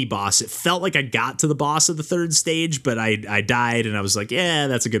was a mini boss, it felt like I got to the boss of the third stage, but I died and I was like, yeah,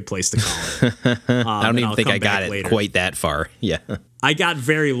 that's a good place to call it. I don't even think I got it quite that far. Yeah. I got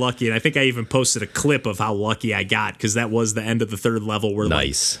very lucky, and I think I even posted a clip of how lucky I got because that was the end of the third level where,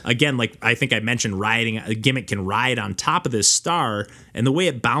 like, again, like I think I mentioned a Gimmick can ride on top of this star, and the way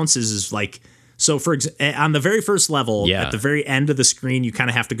it bounces is like, so on the very first level, at the very end of the screen, you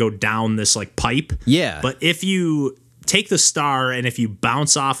kind of have to go down this like pipe. Yeah. But if you take the star and if you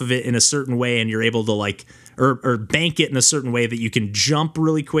bounce off of it in a certain way and you're able to like, or bank it in a certain way that you can jump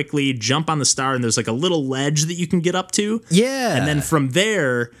really quickly, jump on the star, and there's like a little ledge that you can get up to. Yeah. And then from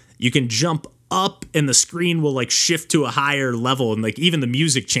there, you can jump up and the screen will like shift to a higher level, and like even the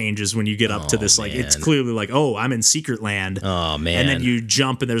music changes when you get up to this. Like it's clearly like, oh, I'm in Secret Land. Oh man. And then you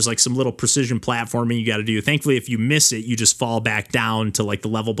jump and there's like some little precision platforming you got to do. Thankfully, if you miss it, you just fall back down to like the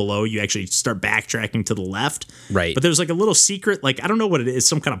level below. You actually start backtracking to the left. Right. But there's like a little secret, like I don't know what it is,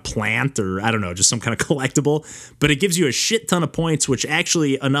 some kind of plant or I don't know, just some kind of collectible, but it gives you a shit ton of points, which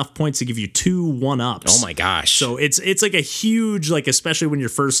actually enough points to give you 2 1-ups. Oh my gosh. So it's like a huge, like especially when you're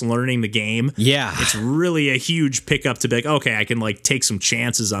first learning the game. Yeah. It's really a huge pickup to be like, okay, I can like take some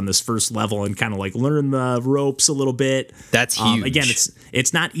chances on this first level and kind of like learn the ropes a little bit. That's huge. Again,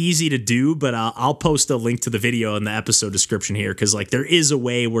 it's not easy to do, but I'll post a link to the video in the episode description here because like there is a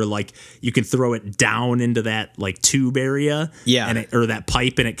way where like you can throw it down into that like tube area, or that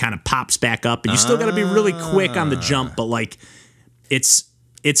pipe, and it kind of pops back up, and you still got to be really quick on the jump, but like it's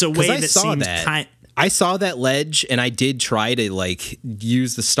a way that seems kind. I saw that ledge and I did try to like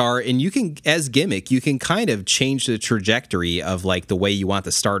use the star, and you can, as gimmick, you can kind of change the trajectory of like the way you want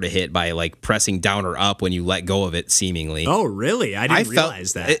the star to hit by like pressing down or up when you let go of it, seemingly. Oh, really? I didn't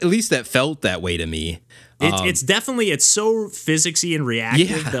realize that. At least that felt that way to me. It's definitely, it's so physicsy and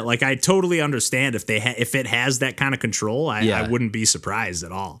reactive that like I totally understand if if it has that kind of control, I wouldn't be surprised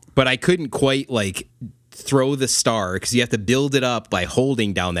at all. But I couldn't quite like throw the star because you have to build it up by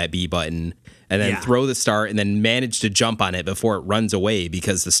holding down that B button and then throw the star and then manage to jump on it before it runs away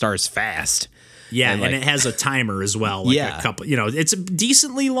because the star's fast. Yeah, and it has a timer as well. Like a couple, it's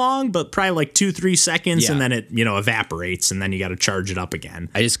decently long, but probably like 2-3 seconds, and then it, evaporates, and then you got to charge it up again.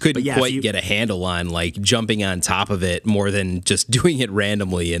 I just couldn't quite get a handle on like jumping on top of it more than just doing it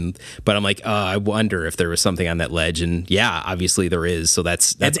randomly. But I'm like, I wonder if there was something on that ledge, and obviously there is. So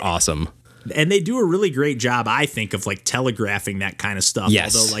that's awesome. And they do a really great job, I think, of like telegraphing that kind of stuff.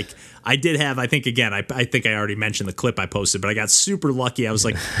 Yes. Although, like, I did have, I think, again, I think I already mentioned the clip I posted, but I got super lucky. I was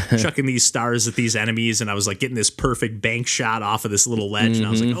like chucking these stars at these enemies, and I was like getting this perfect bank shot off of this little ledge. And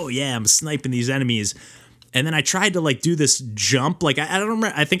I was like, oh, yeah, I'm sniping these enemies. And then I tried to like do this jump. Like, I don't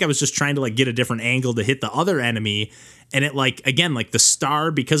remember. I think I was just trying to like get a different angle to hit the other enemy. And it like, again, like the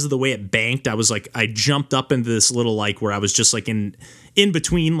star, because of the way it banked, I jumped up into this little like where I was just like in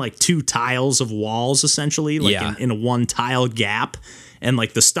between like two tiles of walls, essentially, like in a one tile gap. And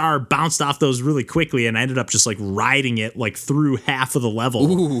like the star bounced off those really quickly, and I ended up just like riding it like through half of the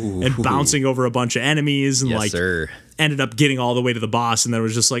level and bouncing over a bunch of enemies, and ended up getting all the way to the boss. And then it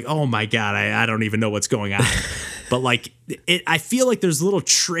was just like, oh my God, I don't even know what's going on. But like I feel like there's little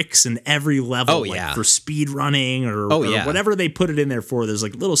tricks in every level, for speed running or whatever they put it in there for. There's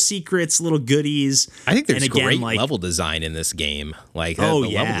like little secrets, little goodies. I think there's great level design in this game. Like the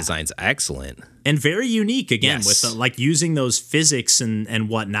level design's excellent. And very unique, again, with like using those physics and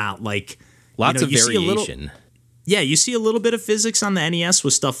whatnot. Like lots of variation. You see a little bit of physics on the NES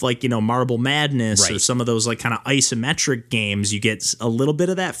with stuff like, Marble Madness or some of those like kind of isometric games. You get a little bit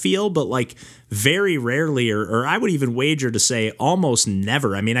of that feel, but like very rarely, or I would even wager to say almost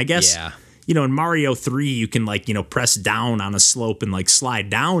never. I mean, I guess, in Mario 3, you can like, press down on a slope and like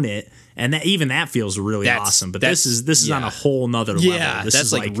slide down it. And that feels really awesome. But this is on a whole nother level. Yeah,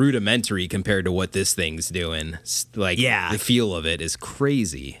 that's like rudimentary compared to what this thing's doing. Like the feel of it is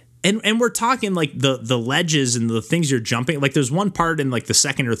crazy. And we're talking like the ledges and the things you're jumping. Like there's one part in like the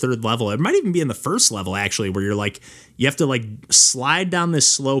second or third level. It might even be in the first level actually, where you're like you have to like slide down this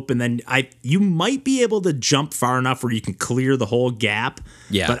slope, and then you might be able to jump far enough where you can clear the whole gap.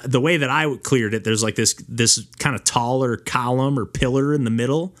 Yeah. But the way that I cleared it, there's like this kind of taller column or pillar in the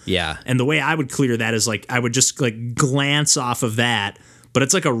middle. Yeah. And the way I would clear that is like I would just like glance off of that. But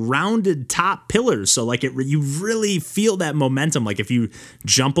it's like a rounded top pillar, so like you really feel that momentum. Like if you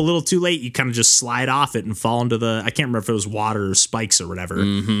jump a little too late, you kind of just slide off it and fall into I can't remember if it was water or spikes or whatever.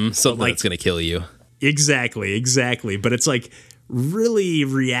 Something like, that's gonna kill you. Exactly. But it's like really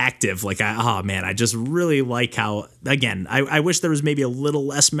reactive. Like I just really like how, again, I wish there was maybe a little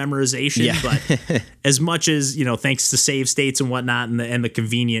less memorization, but as much as, thanks to save states and whatnot and the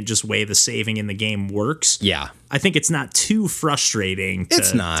convenient just way the saving in the game works. Yeah. I think it's not too frustrating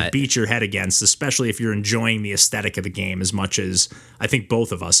to beat your head against, especially if you're enjoying the aesthetic of the game as much as I think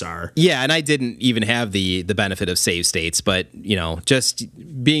both of us are. Yeah, and I didn't even have the benefit of save states, but, just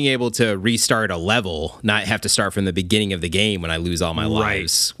being able to restart a level, not have to start from the beginning of the game when I lose all my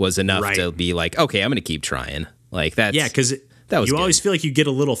lives was enough to be like, okay, I'm going to keep trying. Like that's... Yeah, because you always feel like you get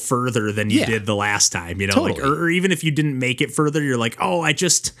a little further than you did the last time, totally. like, or even if you didn't make it further, you're like, oh, I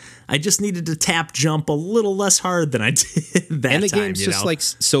just needed to tap jump a little less hard than I did that time. And the game's just like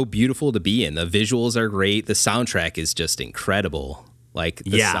so beautiful to be in. The visuals are great. The soundtrack is just incredible. Like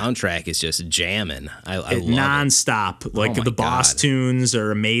the soundtrack is just jamming. I love it nonstop. Like the boss tunes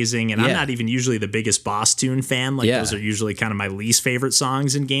are amazing, and I'm not even usually the biggest boss tune fan. Like those are usually kind of my least favorite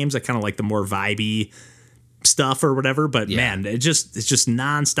songs in games. I kind of like the more vibey stuff or whatever, but man, it's just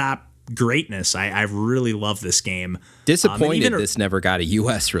nonstop greatness. I really love this game. Disappointed this never got a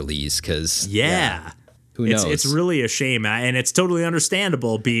US release because who knows? It's really a shame, and it's totally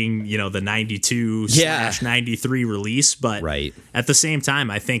understandable being the 92/93 release, but at the same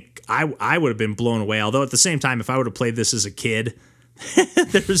time, I think I would have been blown away. Although at the same time, if I would have played this as a kid,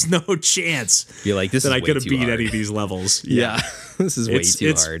 there's no chance you're like this that is I could have beat hard. any of these levels. Yeah, this is way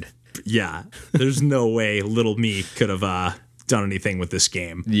too hard. Yeah, there's no way little me could have done anything with this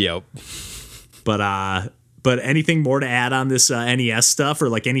game. Yep. But anything more to add on this NES stuff, or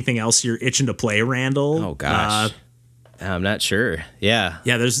like anything else you're itching to play, Randall? Oh gosh, I'm not sure. Yeah.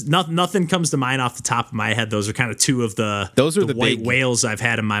 There's nothing comes to mind off the top of my head. Those are kind of two of the white big whales I've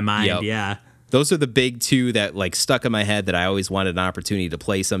had in my mind. Yep. Yeah. Those are the big two that like stuck in my head that I always wanted an opportunity to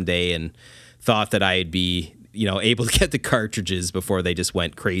play someday, and thought that I'd be, able to get the cartridges before they just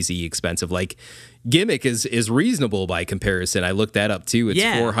went crazy expensive. Like Gimmick is reasonable by comparison. I looked that up too. It's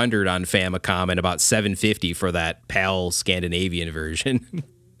 $400 on Famicom and about $750 for that PAL Scandinavian version.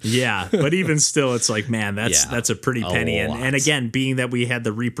 Yeah, but even still, it's like, man, that's a pretty penny. And again, being that we had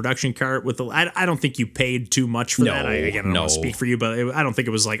the reproduction cart with I don't think you paid too much for that. I don't want to speak for you, but I don't think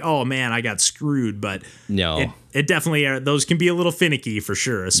it was like, oh man, I got screwed. But no, it definitely those can be a little finicky for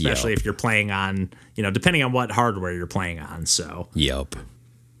sure, especially if you're playing on, depending on what hardware you're playing on. So yep.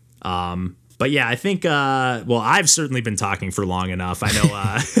 But yeah, I think, I've certainly been talking for long enough. I know.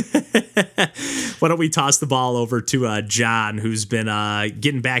 Why don't we toss the ball over to John, who's been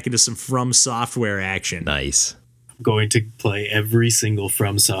getting back into some From Software action. Nice. I'm going to play every single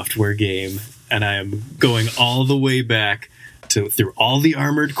From Software game, and I am going all the way back through all the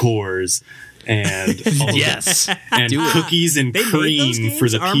Armored Cores and yes, and Cookies and Cream for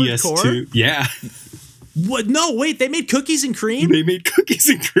the PS2. Core? Yeah. What? No, wait, they made Cookies and Cream? They made Cookies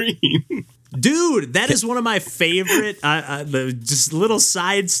and Cream. Dude, that is one of my favorite, just little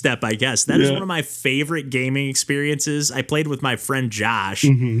sidestep, I guess. That is one of my favorite gaming experiences. I played with my friend Josh.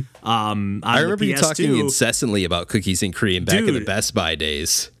 I remember you talking incessantly about Cookies and Cream back in the Best Buy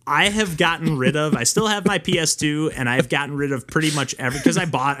days. I have gotten rid of, I still have my PS2, and I've gotten rid of pretty much because I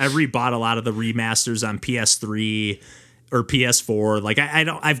rebought a lot of the remasters on PS3 or PS4. Like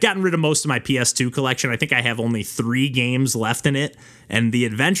I've gotten rid of most of my PS2 collection. I think I have only 3 games left in it, and The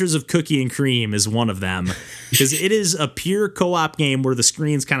Adventures of Cookie and Cream is one of them, because it is a pure co-op game where the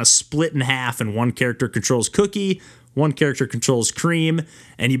screen's kind of split in half, and one character controls Cookie, one character controls Cream,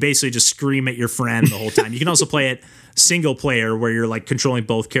 and you basically just scream at your friend the whole time. You can also play it single player, where you're like controlling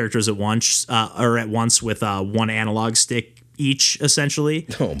both characters at once, with one analog stick each, essentially.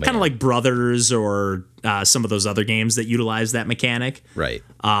 Kind of like Brothers or some of those other games that utilize that mechanic. Right.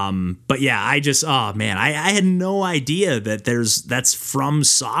 But yeah, I had no idea that that's From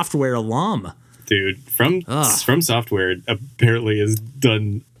Software alum. Dude, From Software apparently has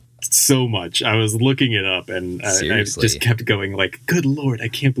done so much. I was looking it up, and I just kept going like, good Lord, I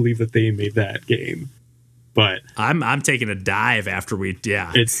can't believe that they made that game. But I'm taking a dive after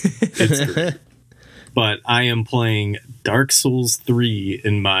it's great. But I am playing Dark Souls 3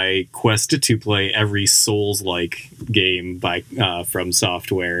 in my quest to play every Souls-like game by From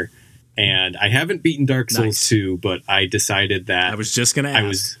Software. And I haven't beaten Dark Souls 2, but I decided that I was just going to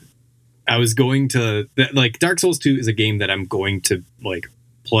ask. I was going to like Dark Souls 2 is a game that I'm going to like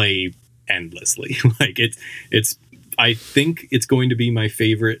play endlessly. Like it's I think it's going to be my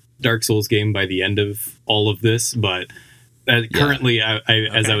favorite Dark Souls game by the end of all of this, but currently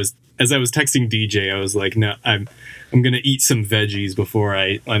as I was texting DJ, I was like, no, I'm going to eat some veggies before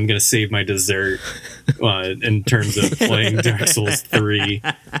I'm going to save my dessert in terms of playing Dark Souls 3.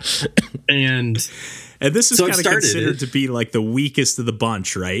 And this is kind of considered to be like the weakest of the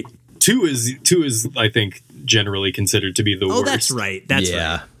bunch, right? 2 is I think generally considered to be the worst. Oh, that's right. That's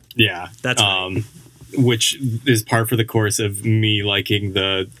right. Yeah. That's right. Which is par for the course of me liking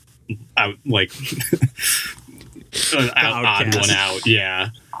the odd one out. Yeah.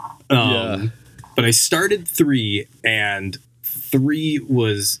 But I started 3, and 3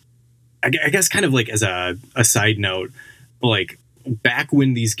 was, I guess, kind of like as a side note, like back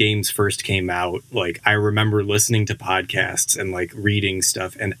when these games first came out, like I remember listening to podcasts and like reading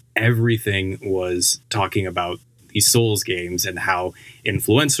stuff, and everything was talking about these Souls games and how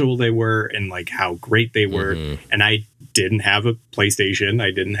influential they were and like how great they were. Mm-hmm. And I didn't have a PlayStation.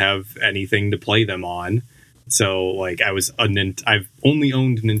 I didn't have anything to play them on. So like I've only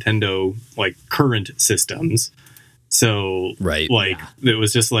owned Nintendo like current systems. So it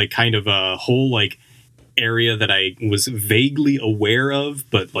was just like kind of a whole like area that I was vaguely aware of,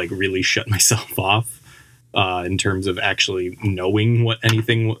 but like really shut myself off in terms of actually knowing what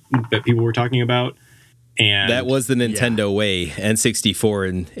anything that people were talking about. And that was the Nintendo way.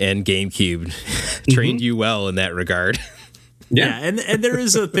 N64 and GameCube trained you well in that regard. Yeah, and there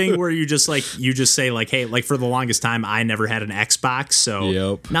is a thing where you just say like, hey, like for the longest time, I never had an Xbox,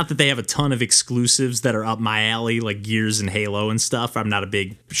 so not that they have a ton of exclusives that are up my alley, like Gears and Halo and stuff. I'm not a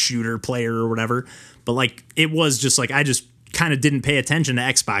big shooter player or whatever, but like it was just like I just kind of didn't pay attention to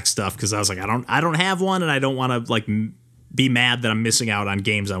Xbox stuff because I was like, I don't have one, and I don't want to like be mad that I'm missing out on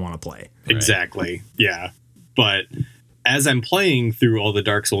games I want to play. Exactly. Yeah, but as I'm playing through all the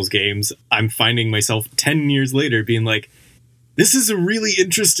Dark Souls games, I'm finding myself 10 years later being like, this is a really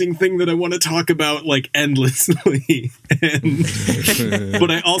interesting thing that I want to talk about like endlessly.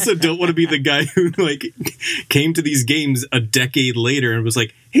 But I also don't want to be the guy who like came to these games a decade later and was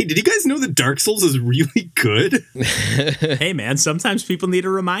like, hey, did you guys know that Dark Souls is really good? Hey man, sometimes people need a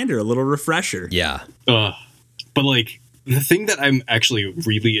reminder, a little refresher. Yeah. But like the thing that I'm actually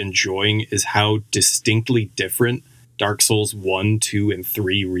really enjoying is how distinctly different Dark Souls 1, 2, and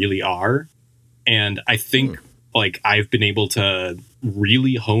 3 really are. And I think like I've been able to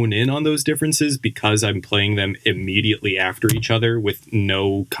really hone in on those differences because I'm playing them immediately after each other with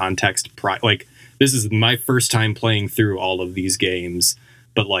no context. Like this is my first time playing through all of these games,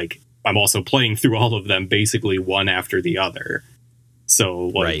 but like I'm also playing through all of them basically one after the other. So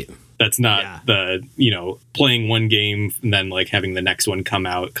like that's not the, you know, playing one game and then like having the next one come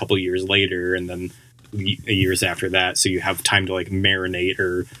out a couple years later and then years after that. So you have time to like marinate,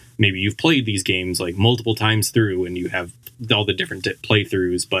 or maybe you've played these games like multiple times through and you have all the different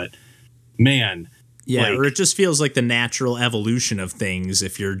playthroughs, but man. Yeah, like, or it just feels like the natural evolution of things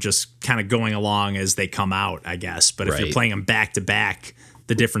if you're just kind of going along as they come out, I guess. But if you're playing them back to back,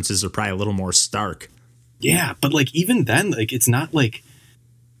 the differences are probably a little more stark. Yeah, but like even then, like it's not like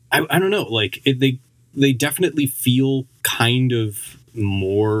I don't know, like they definitely feel kind of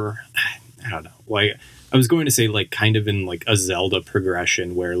more, I don't know, like I was going to say like kind of in like a Zelda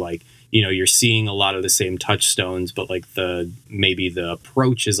progression where like, you know, you're seeing a lot of the same touchstones, but like maybe the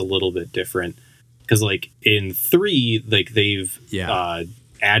approach is a little bit different. Because like in 3, like they've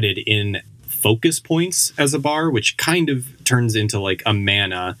added in focus points as a bar, which kind of turns into like a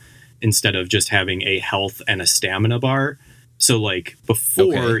mana instead of just having a health and a stamina bar. So like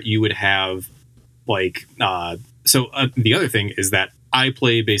before you would have like the other thing is that I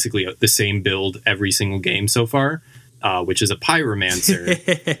play basically the same build every single game so far, which is a pyromancer.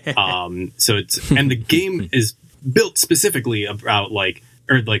 So it's, and the game is built specifically about like,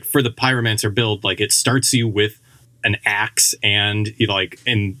 or like for the pyromancer build, like it starts you with an axe, and you like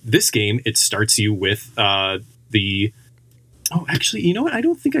in this game it starts you with actually, you know what? I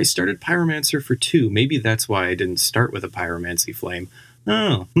don't think I started Pyromancer for 2. Maybe that's why I didn't start with a Pyromancy Flame.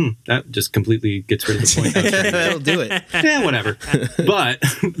 Oh, that just completely gets rid of the point. That'll do it. Yeah, whatever. But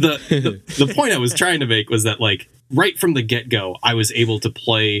the point I was trying to make was that like right from the get-go, I was able to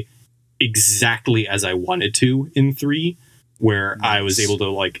play exactly as I wanted to in 3, where I was able to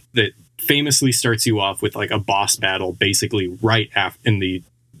like, that famously starts you off with like a boss battle basically right in the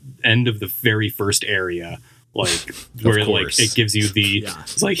end of the very first area. Like where like it gives you the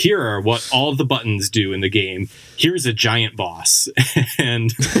it's like, here are what all the buttons do in the game. Here's a giant boss.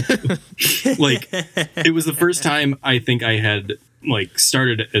 And like it was the first time I think I had like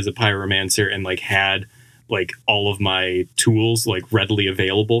started as a pyromancer and like had like all of my tools like readily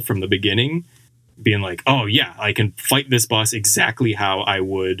available from the beginning, being like, oh yeah, I can fight this boss exactly how I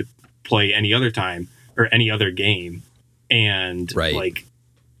would play any other time or any other game. And like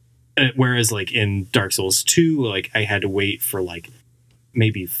whereas like in Dark Souls 2, like I had to wait for like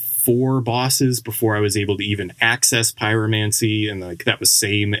maybe 4 bosses before I was able to even access pyromancy, and like that was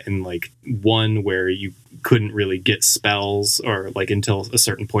same in like 1 where you couldn't really get spells or like until a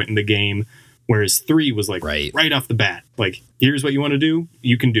certain point in the game, whereas 3 was like right off the bat, like here's what you want to do,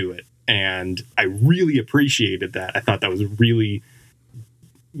 you can do it. And I really appreciated that. I thought that was really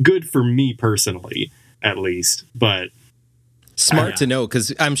good for me personally, at least. But smart to know,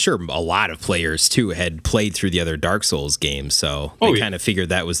 because I'm sure a lot of players too had played through the other Dark Souls games, so they kind of figured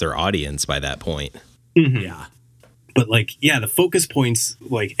that was their audience by that point. Yeah, but like the focus points,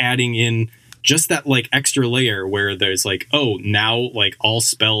 like adding in just that like extra layer where there's like, oh, now like all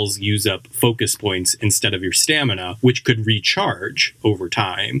spells use up focus points instead of your stamina, which could recharge over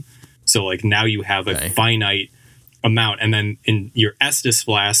time. So like now you have a finite amount, and then in your Estus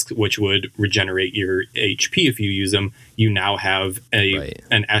flask, which would regenerate your HP if you use them, you now have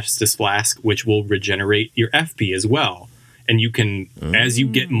an Estus flask which will regenerate your FP as well. And you can, as you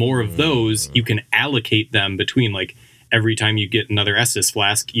get more of those, you can allocate them between like every time you get another Estus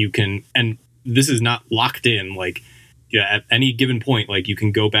flask, you can, and this is not locked in, like at any given point, like you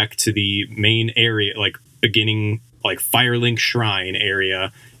can go back to the main area, like beginning like Firelink Shrine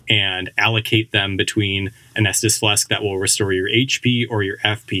area, and allocate them between an Estus flask that will restore your HP or your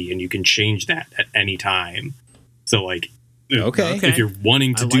FP, and you can change that at any time. So like, if you're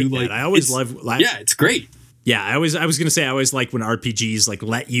wanting to do like, I always love, it's great. Yeah, I was gonna say I always like when RPGs like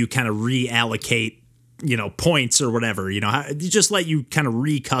let you kind of reallocate, you know, points or whatever. You know, you just let you kind of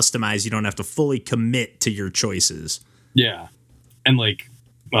re-customize. You don't have to fully commit to your choices. Yeah, and like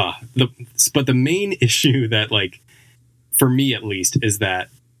the main issue that like for me at least is that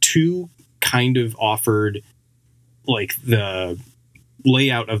 2 kind of offered like the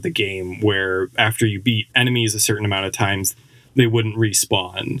layout of the game where after you beat enemies a certain amount of times, they wouldn't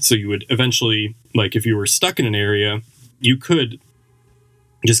respawn. So you would eventually, like if you were stuck in an area, you could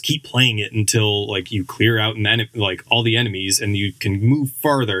just keep playing it until like you clear out like all the enemies, and you can move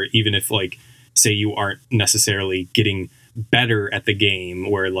farther, even if like say you aren't necessarily getting better at the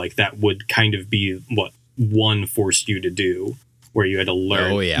game, where like that would kind of be what one forced you to do, where you had to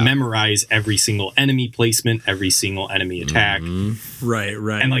learn, memorize every single enemy placement, every single enemy attack. Right.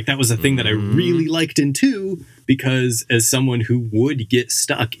 And like that was a thing that I really liked in 2, because as someone who would get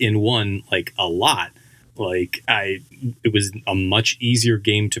stuck in 1 like a lot, like it was a much easier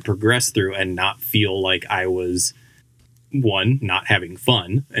game to progress through and not feel like I was, 1, not having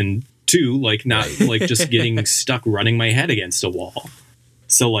fun, and 2, like not like just getting stuck running my head against a wall.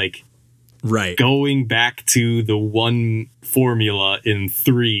 So like going back to the 1 formula in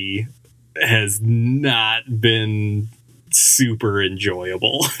 3 has not been super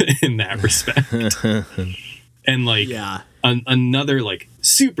enjoyable in that respect. And like another like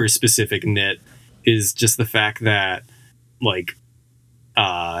super specific nit is just the fact that like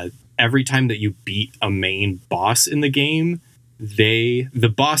every time that you beat a main boss in the game,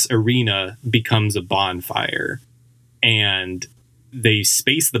 the boss arena becomes a bonfire, and they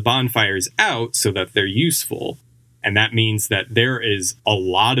space the bonfires out so that they're useful. And that means that there is a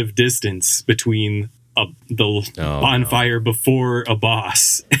lot of distance between the bonfire before a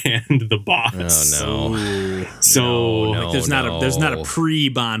boss and the boss. There's not a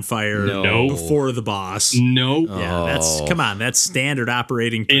pre-bonfire before the boss. That's standard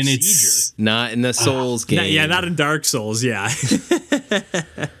operating procedure. And it's not in the Souls game. Not in Dark Souls.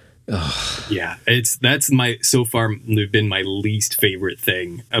 That's my so far been my least favorite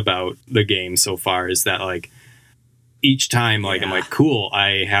thing about the game so far, is that like each time I'm like, cool,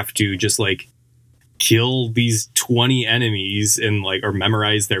 I have to just like kill these 20 enemies and like, or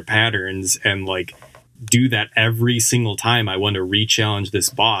memorize their patterns, and like do that every single time I want to re-challenge this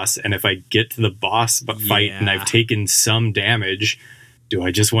boss. And if I get to the boss fight and I've taken some damage, do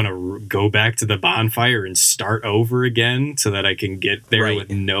I just want to go back to the bonfire and start over again so that I can get there with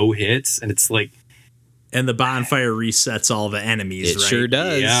no hits? And it's like, and the bonfire resets all the enemies. It sure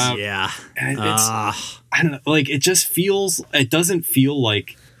does. Yeah. And I don't know. Like it doesn't feel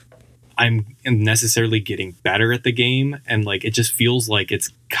like I'm necessarily getting better at the game, and like it just feels like it's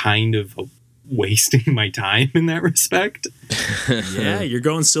kind of wasting my time in that respect. You're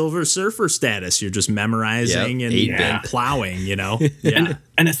going Silver Surfer status. You're just memorizing and plowing, you know. And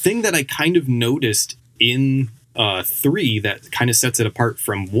a thing that I kind of noticed in 3 that kind of sets it apart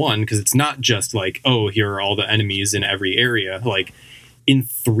from 1, because it's not just like, oh, here are all the enemies in every area. Like in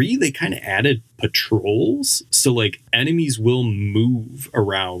 3, they kind of added patrols, so like enemies will move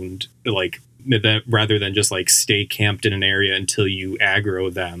around like that, rather than just like stay camped in an area until you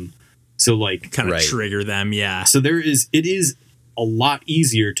aggro them. So like kind of trigger them. So it is a lot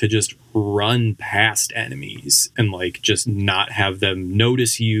easier to just run past enemies and like just not have them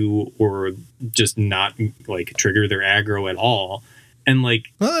notice you, or just not like trigger their aggro at all. And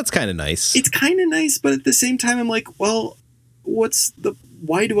like, well, that's kind of nice. It's kind of nice, but at the same time, I'm like, well,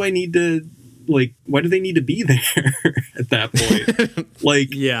 why do they need to be there at that point? Like,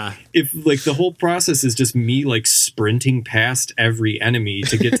 if like the whole process is just me like sprinting past every enemy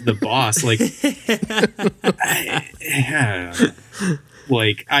to get to the boss, like,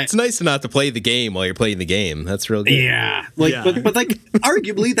 it's nice to not to play the game while you're playing the game. That's real good. Yeah. Like, but like,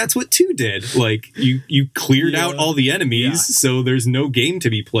 arguably that's what 2 did. Like you cleared out all the enemies, so there's no game to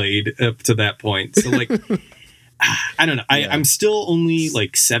be played up to that point. So like, I don't know. I'm still only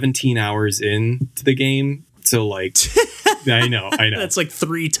like 17 hours into the game. So like, I know. That's like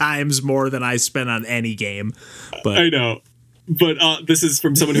 3 times more than I spent on any game. But I know. But this is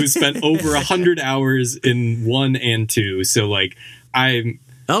from someone who's spent over 100 hours in 1 and 2. So like,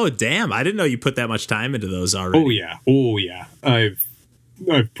 oh damn! I didn't know you put that much time into those already. Oh yeah.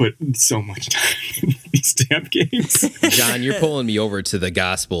 I've put so much time in these damn games. John, you're pulling me over to the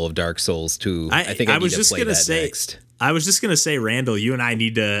gospel of Dark Souls 2. I think I was just going to say next. I was just going to say, Randall, you and I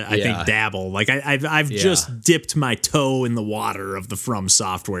need to, I think, dabble. Like I've just dipped my toe in the water of the From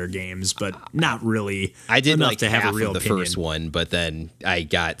Software games, but not really. I did enough like to half have a real of the opinion. first one, but then I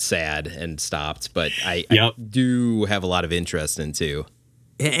got sad and stopped. But I do have a lot of interest in 2.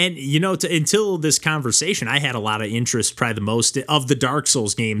 And, you know, until this conversation, I had a lot of interest, probably the most, of the Dark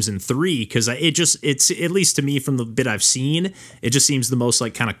Souls games in 3, because it's, at least to me, from the bit I've seen, it just seems the most,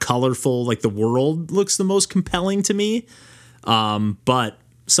 like, kind of colorful, like, the world looks the most compelling to me. But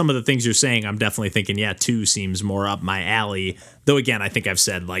some of the things you're saying, I'm definitely thinking, yeah, 2 seems more up my alley. Though again, I think I've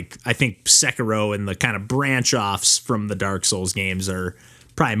said, like, I think Sekiro and the kind of branch offs from the Dark Souls games are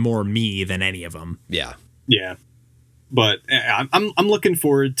probably more me than any of them. Yeah. Yeah. But I'm looking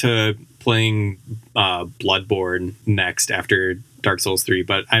forward to playing Bloodborne next after Dark Souls 3,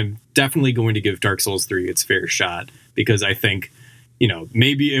 but I'm definitely going to give Dark Souls 3 its fair shot, because I think, you know,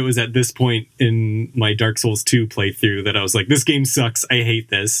 maybe it was at this point in my Dark Souls 2 playthrough that I was like, this game sucks, I hate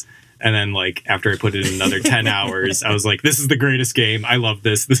this. And then, like, after I put in another 10 hours, I was like, this is the greatest game. I love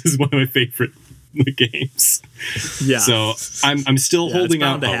this. This is one of my favorite games. Yeah. So I'm still holding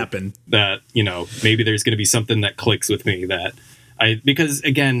out to hope happen. that, you know, maybe there's going to be something that clicks with me because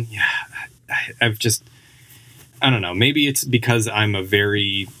again, I've just, I don't know, maybe it's because I'm a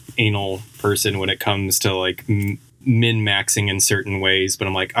very anal person when it comes to like min-maxing in certain ways, but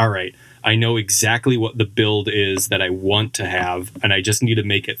I'm like, all right, I know exactly what the build is that I want to have, and I just need to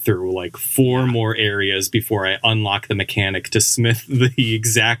make it through like 4 more areas before I unlock the mechanic to smith the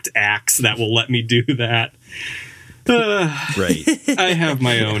exact axe that will let me do that. Right. I have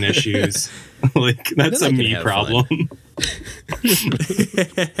my own issues. Like, that's a me problem.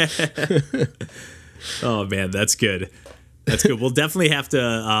 Oh man, that's good. That's good. We'll definitely have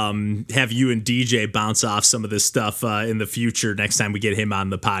to have you and DJ bounce off some of this stuff in the future next time we get him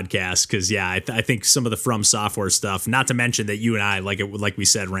on the podcast. Because I think some of the From Software stuff. Not to mention that you and I, like we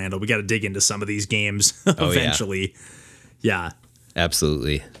said, Randall, we got to dig into some of these games eventually. Yeah,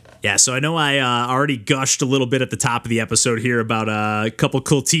 absolutely. Yeah, so I know I already gushed a little bit at the top of the episode here about a couple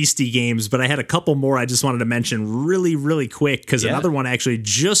Cultisti games, but I had a couple more I just wanted to mention really, really quick, because another one actually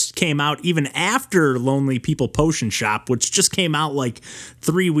just came out even after Lonely People Potion Shop, which just came out like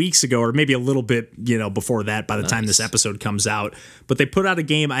 3 weeks ago, or maybe a little bit, before that by the time this episode comes out. But they put out a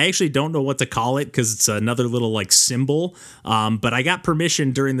game. I actually don't know what to call it because it's another little like symbol. But I got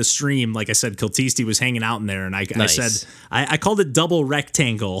permission during the stream. Like I said, Cultisti was hanging out in there, and I said I called it Double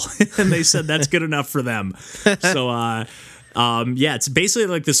Rectangle. And they said that's good enough for them. So, it's basically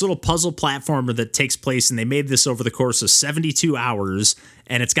like this little puzzle platformer that takes place, and they made this over the course of 72 hours.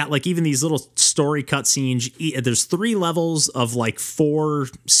 And it's got like even these little story cutscenes. There's 3 levels of like 4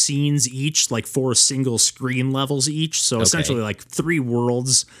 scenes each, like 4 single screen levels each. So essentially like 3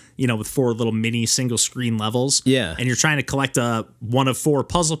 worlds, with 4 little mini single screen levels. Yeah. And you're trying to collect one of 4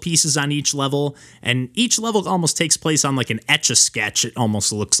 puzzle pieces on each level. And each level almost takes place on like an Etch-a-Sketch, it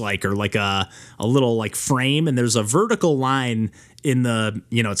almost looks like, or like a little like frame. And there's a vertical line in the,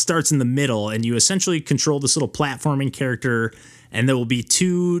 it starts in the middle, and you essentially control this little platforming character. And there will be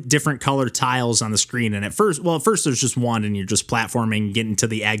 2 different color tiles on the screen. And at first there's just one, and you're just platforming, getting to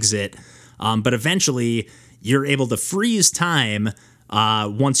the exit. But eventually you're able to freeze time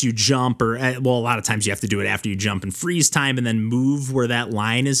once you jump, or a lot of times you have to do it after you jump, and freeze time and then move where that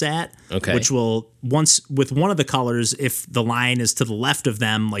line is at. Okay. Which will, once with one of the colors, if the line is to the left of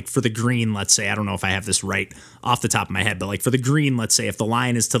them, like for the green, let's say, I don't know if I have this right off the top of my head, but like for the green, let's say if the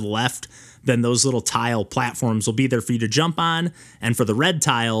line is to the left, then those little tile platforms will be there for you to jump on. And for the red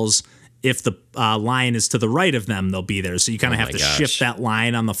tiles, if the line is to the right of them, they'll be there. So you kind of have to shift that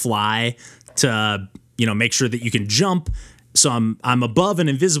line on the fly to, make sure that you can jump. So I'm above an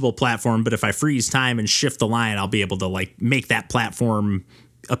invisible platform, but if I freeze time and shift the line, I'll be able to like make that platform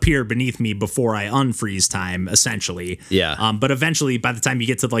appear beneath me before I unfreeze time, essentially. Yeah. But eventually, by the time you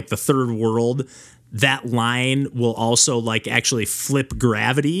get to like the 3rd world, that line will also like actually flip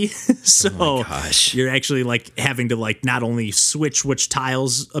gravity. So you're actually like having to like not only switch which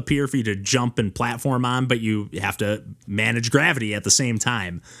tiles appear for you to jump and platform on, but you have to manage gravity at the same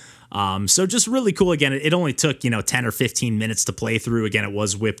time. So just really cool. Again, it only took, 10 or 15 minutes to play through. Again, it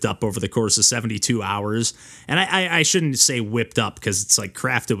was whipped up over the course of 72 hours. And I shouldn't say whipped up because it's like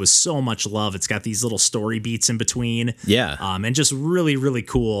crafted with so much love. It's got these little story beats in between. Yeah. And just really, really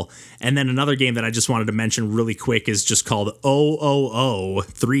cool. And then another game that I just wanted to mention really quick is just called OOO,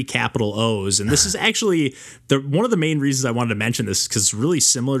 3 capital O's. And this is actually one of the main reasons I wanted to mention this, because it's really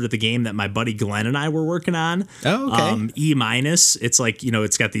similar to the game that my buddy Glenn and I were working on. Oh, okay. E-. It's like,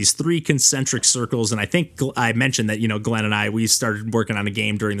 it's got these 3 concentric circles. And I think I mentioned that, Glenn and I, we started working on a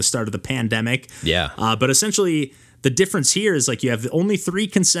game during the start of the pandemic. Yeah. But essentially the difference here is like you have only 3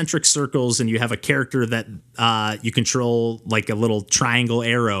 concentric circles, and you have a character that you control like a little triangle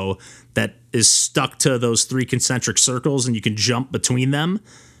arrow that is stuck to those 3 concentric circles, and you can jump between them.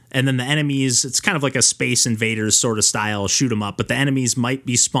 And then the enemies, it's kind of like a Space Invaders sort of style shoot 'em up, but the enemies might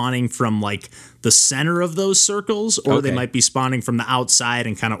be spawning from like the center of those circles, or they might be spawning from the outside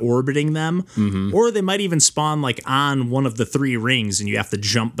and kind of orbiting them, or they might even spawn like on one of the 3 rings, and you have to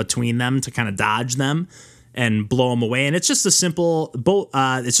jump between them to kind of dodge them. and blow them away. And it's just a simple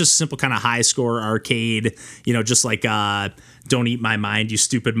kind of high score arcade, just like Don't Eat My Mind, you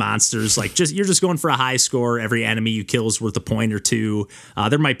stupid monsters. Like you're just going for a high score. Every enemy you kill is worth a point or two.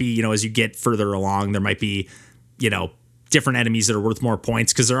 There might be, as you get further along, there might be, different enemies that are worth more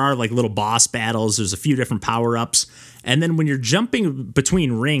points, because there are like little boss battles. There's a few different power-ups. And then when you're jumping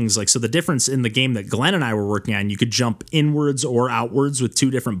between rings, so the difference in the game that Glenn and I were working on, you could jump inwards or outwards with 2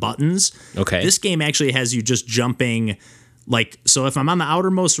 different buttons. Okay. This game actually has you just jumping, so if I'm on the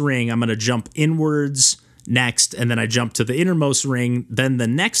outermost ring, I'm going to jump inwards next, and then I jump to the innermost ring. Then the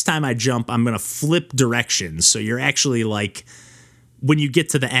next time I jump, I'm going to flip directions. So you're actually when you get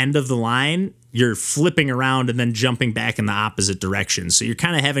to the end of the line, you're flipping around and then jumping back in the opposite direction. So you're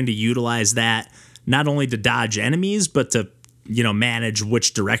kind of having to utilize that not only to dodge enemies, but to, manage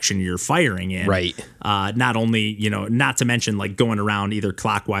which direction you're firing in. Right. Not only, not to mention going around either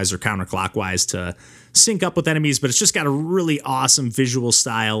clockwise or counterclockwise to sync up with enemies, but it's just got a really awesome visual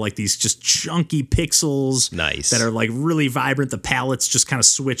style, like these just chunky pixels. Nice. That are really vibrant. The palettes just kind of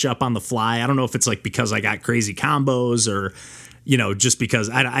switch up on the fly. I don't know if it's because I got crazy combos or, just because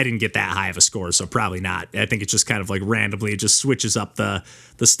I didn't get that high of a score, so probably not. I think it's just kind of randomly, it just switches up the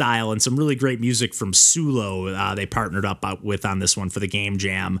style, and some really great music from Sulo they partnered up with on this one for the Game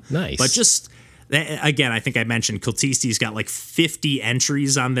Jam. Nice. But just, again, I think I mentioned Cultisti's got 50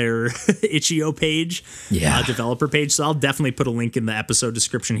 entries on their itch.io page, developer page, so I'll definitely put a link in the episode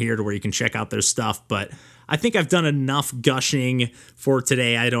description here to where you can check out their stuff. But I think I've done enough gushing for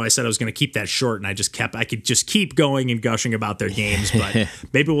today. I know I said I was going to keep that short, and I could just keep going and gushing about their games, but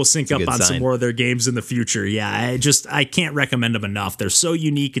maybe we'll sync up on some more of their games in the future. Yeah, I can't recommend them enough. They're so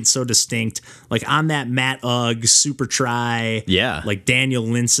unique and so distinct. On that Matt Ugg, Super Try, Daniel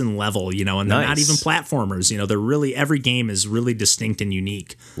Linson level, and they're not even platformers. They're really, every game is really distinct and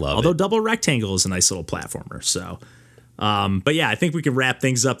unique. Although Double Rectangle is a nice little platformer, so... but yeah, I think we can wrap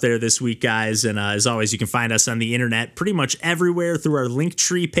things up there this week, guys. And as always, you can find us on the internet pretty much everywhere through our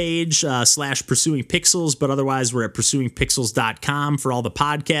Linktree page / Pursuing Pixels. But otherwise, we're at pursuingpixels.com for all the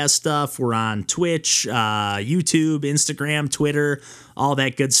podcast stuff. We're on Twitch, YouTube, Instagram, Twitter, all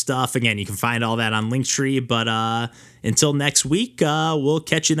that good stuff. Again, you can find all that on Linktree. But until next week, we'll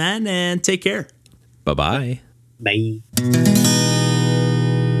catch you then, and take care. Bye-bye. Bye.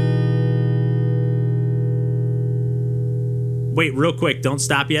 Wait, real quick. Don't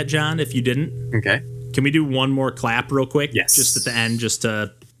stop yet, John, if you didn't. Okay. Can we do one more clap real quick? Yes. Just at the end,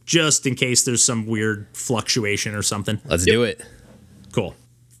 just in case there's some weird fluctuation or something. Let's do it. Cool.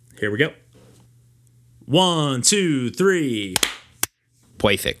 Here we go. 1, 2, 3.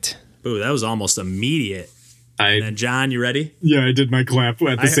 Perfect. Ooh, that was almost immediate. And then, John, you ready? Yeah, I did my clap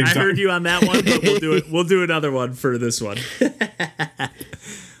at the same time. I heard you on that one, but we'll do it. We'll do another one for this one.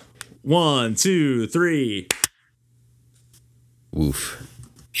 1, 2, 3. Woof.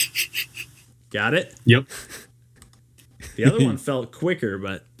 Got it? Yep. The other one felt quicker,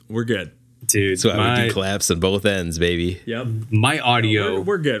 but we're good. Dude, so I would do claps on both ends, baby. Yep. My audio.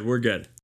 We're good. We're good.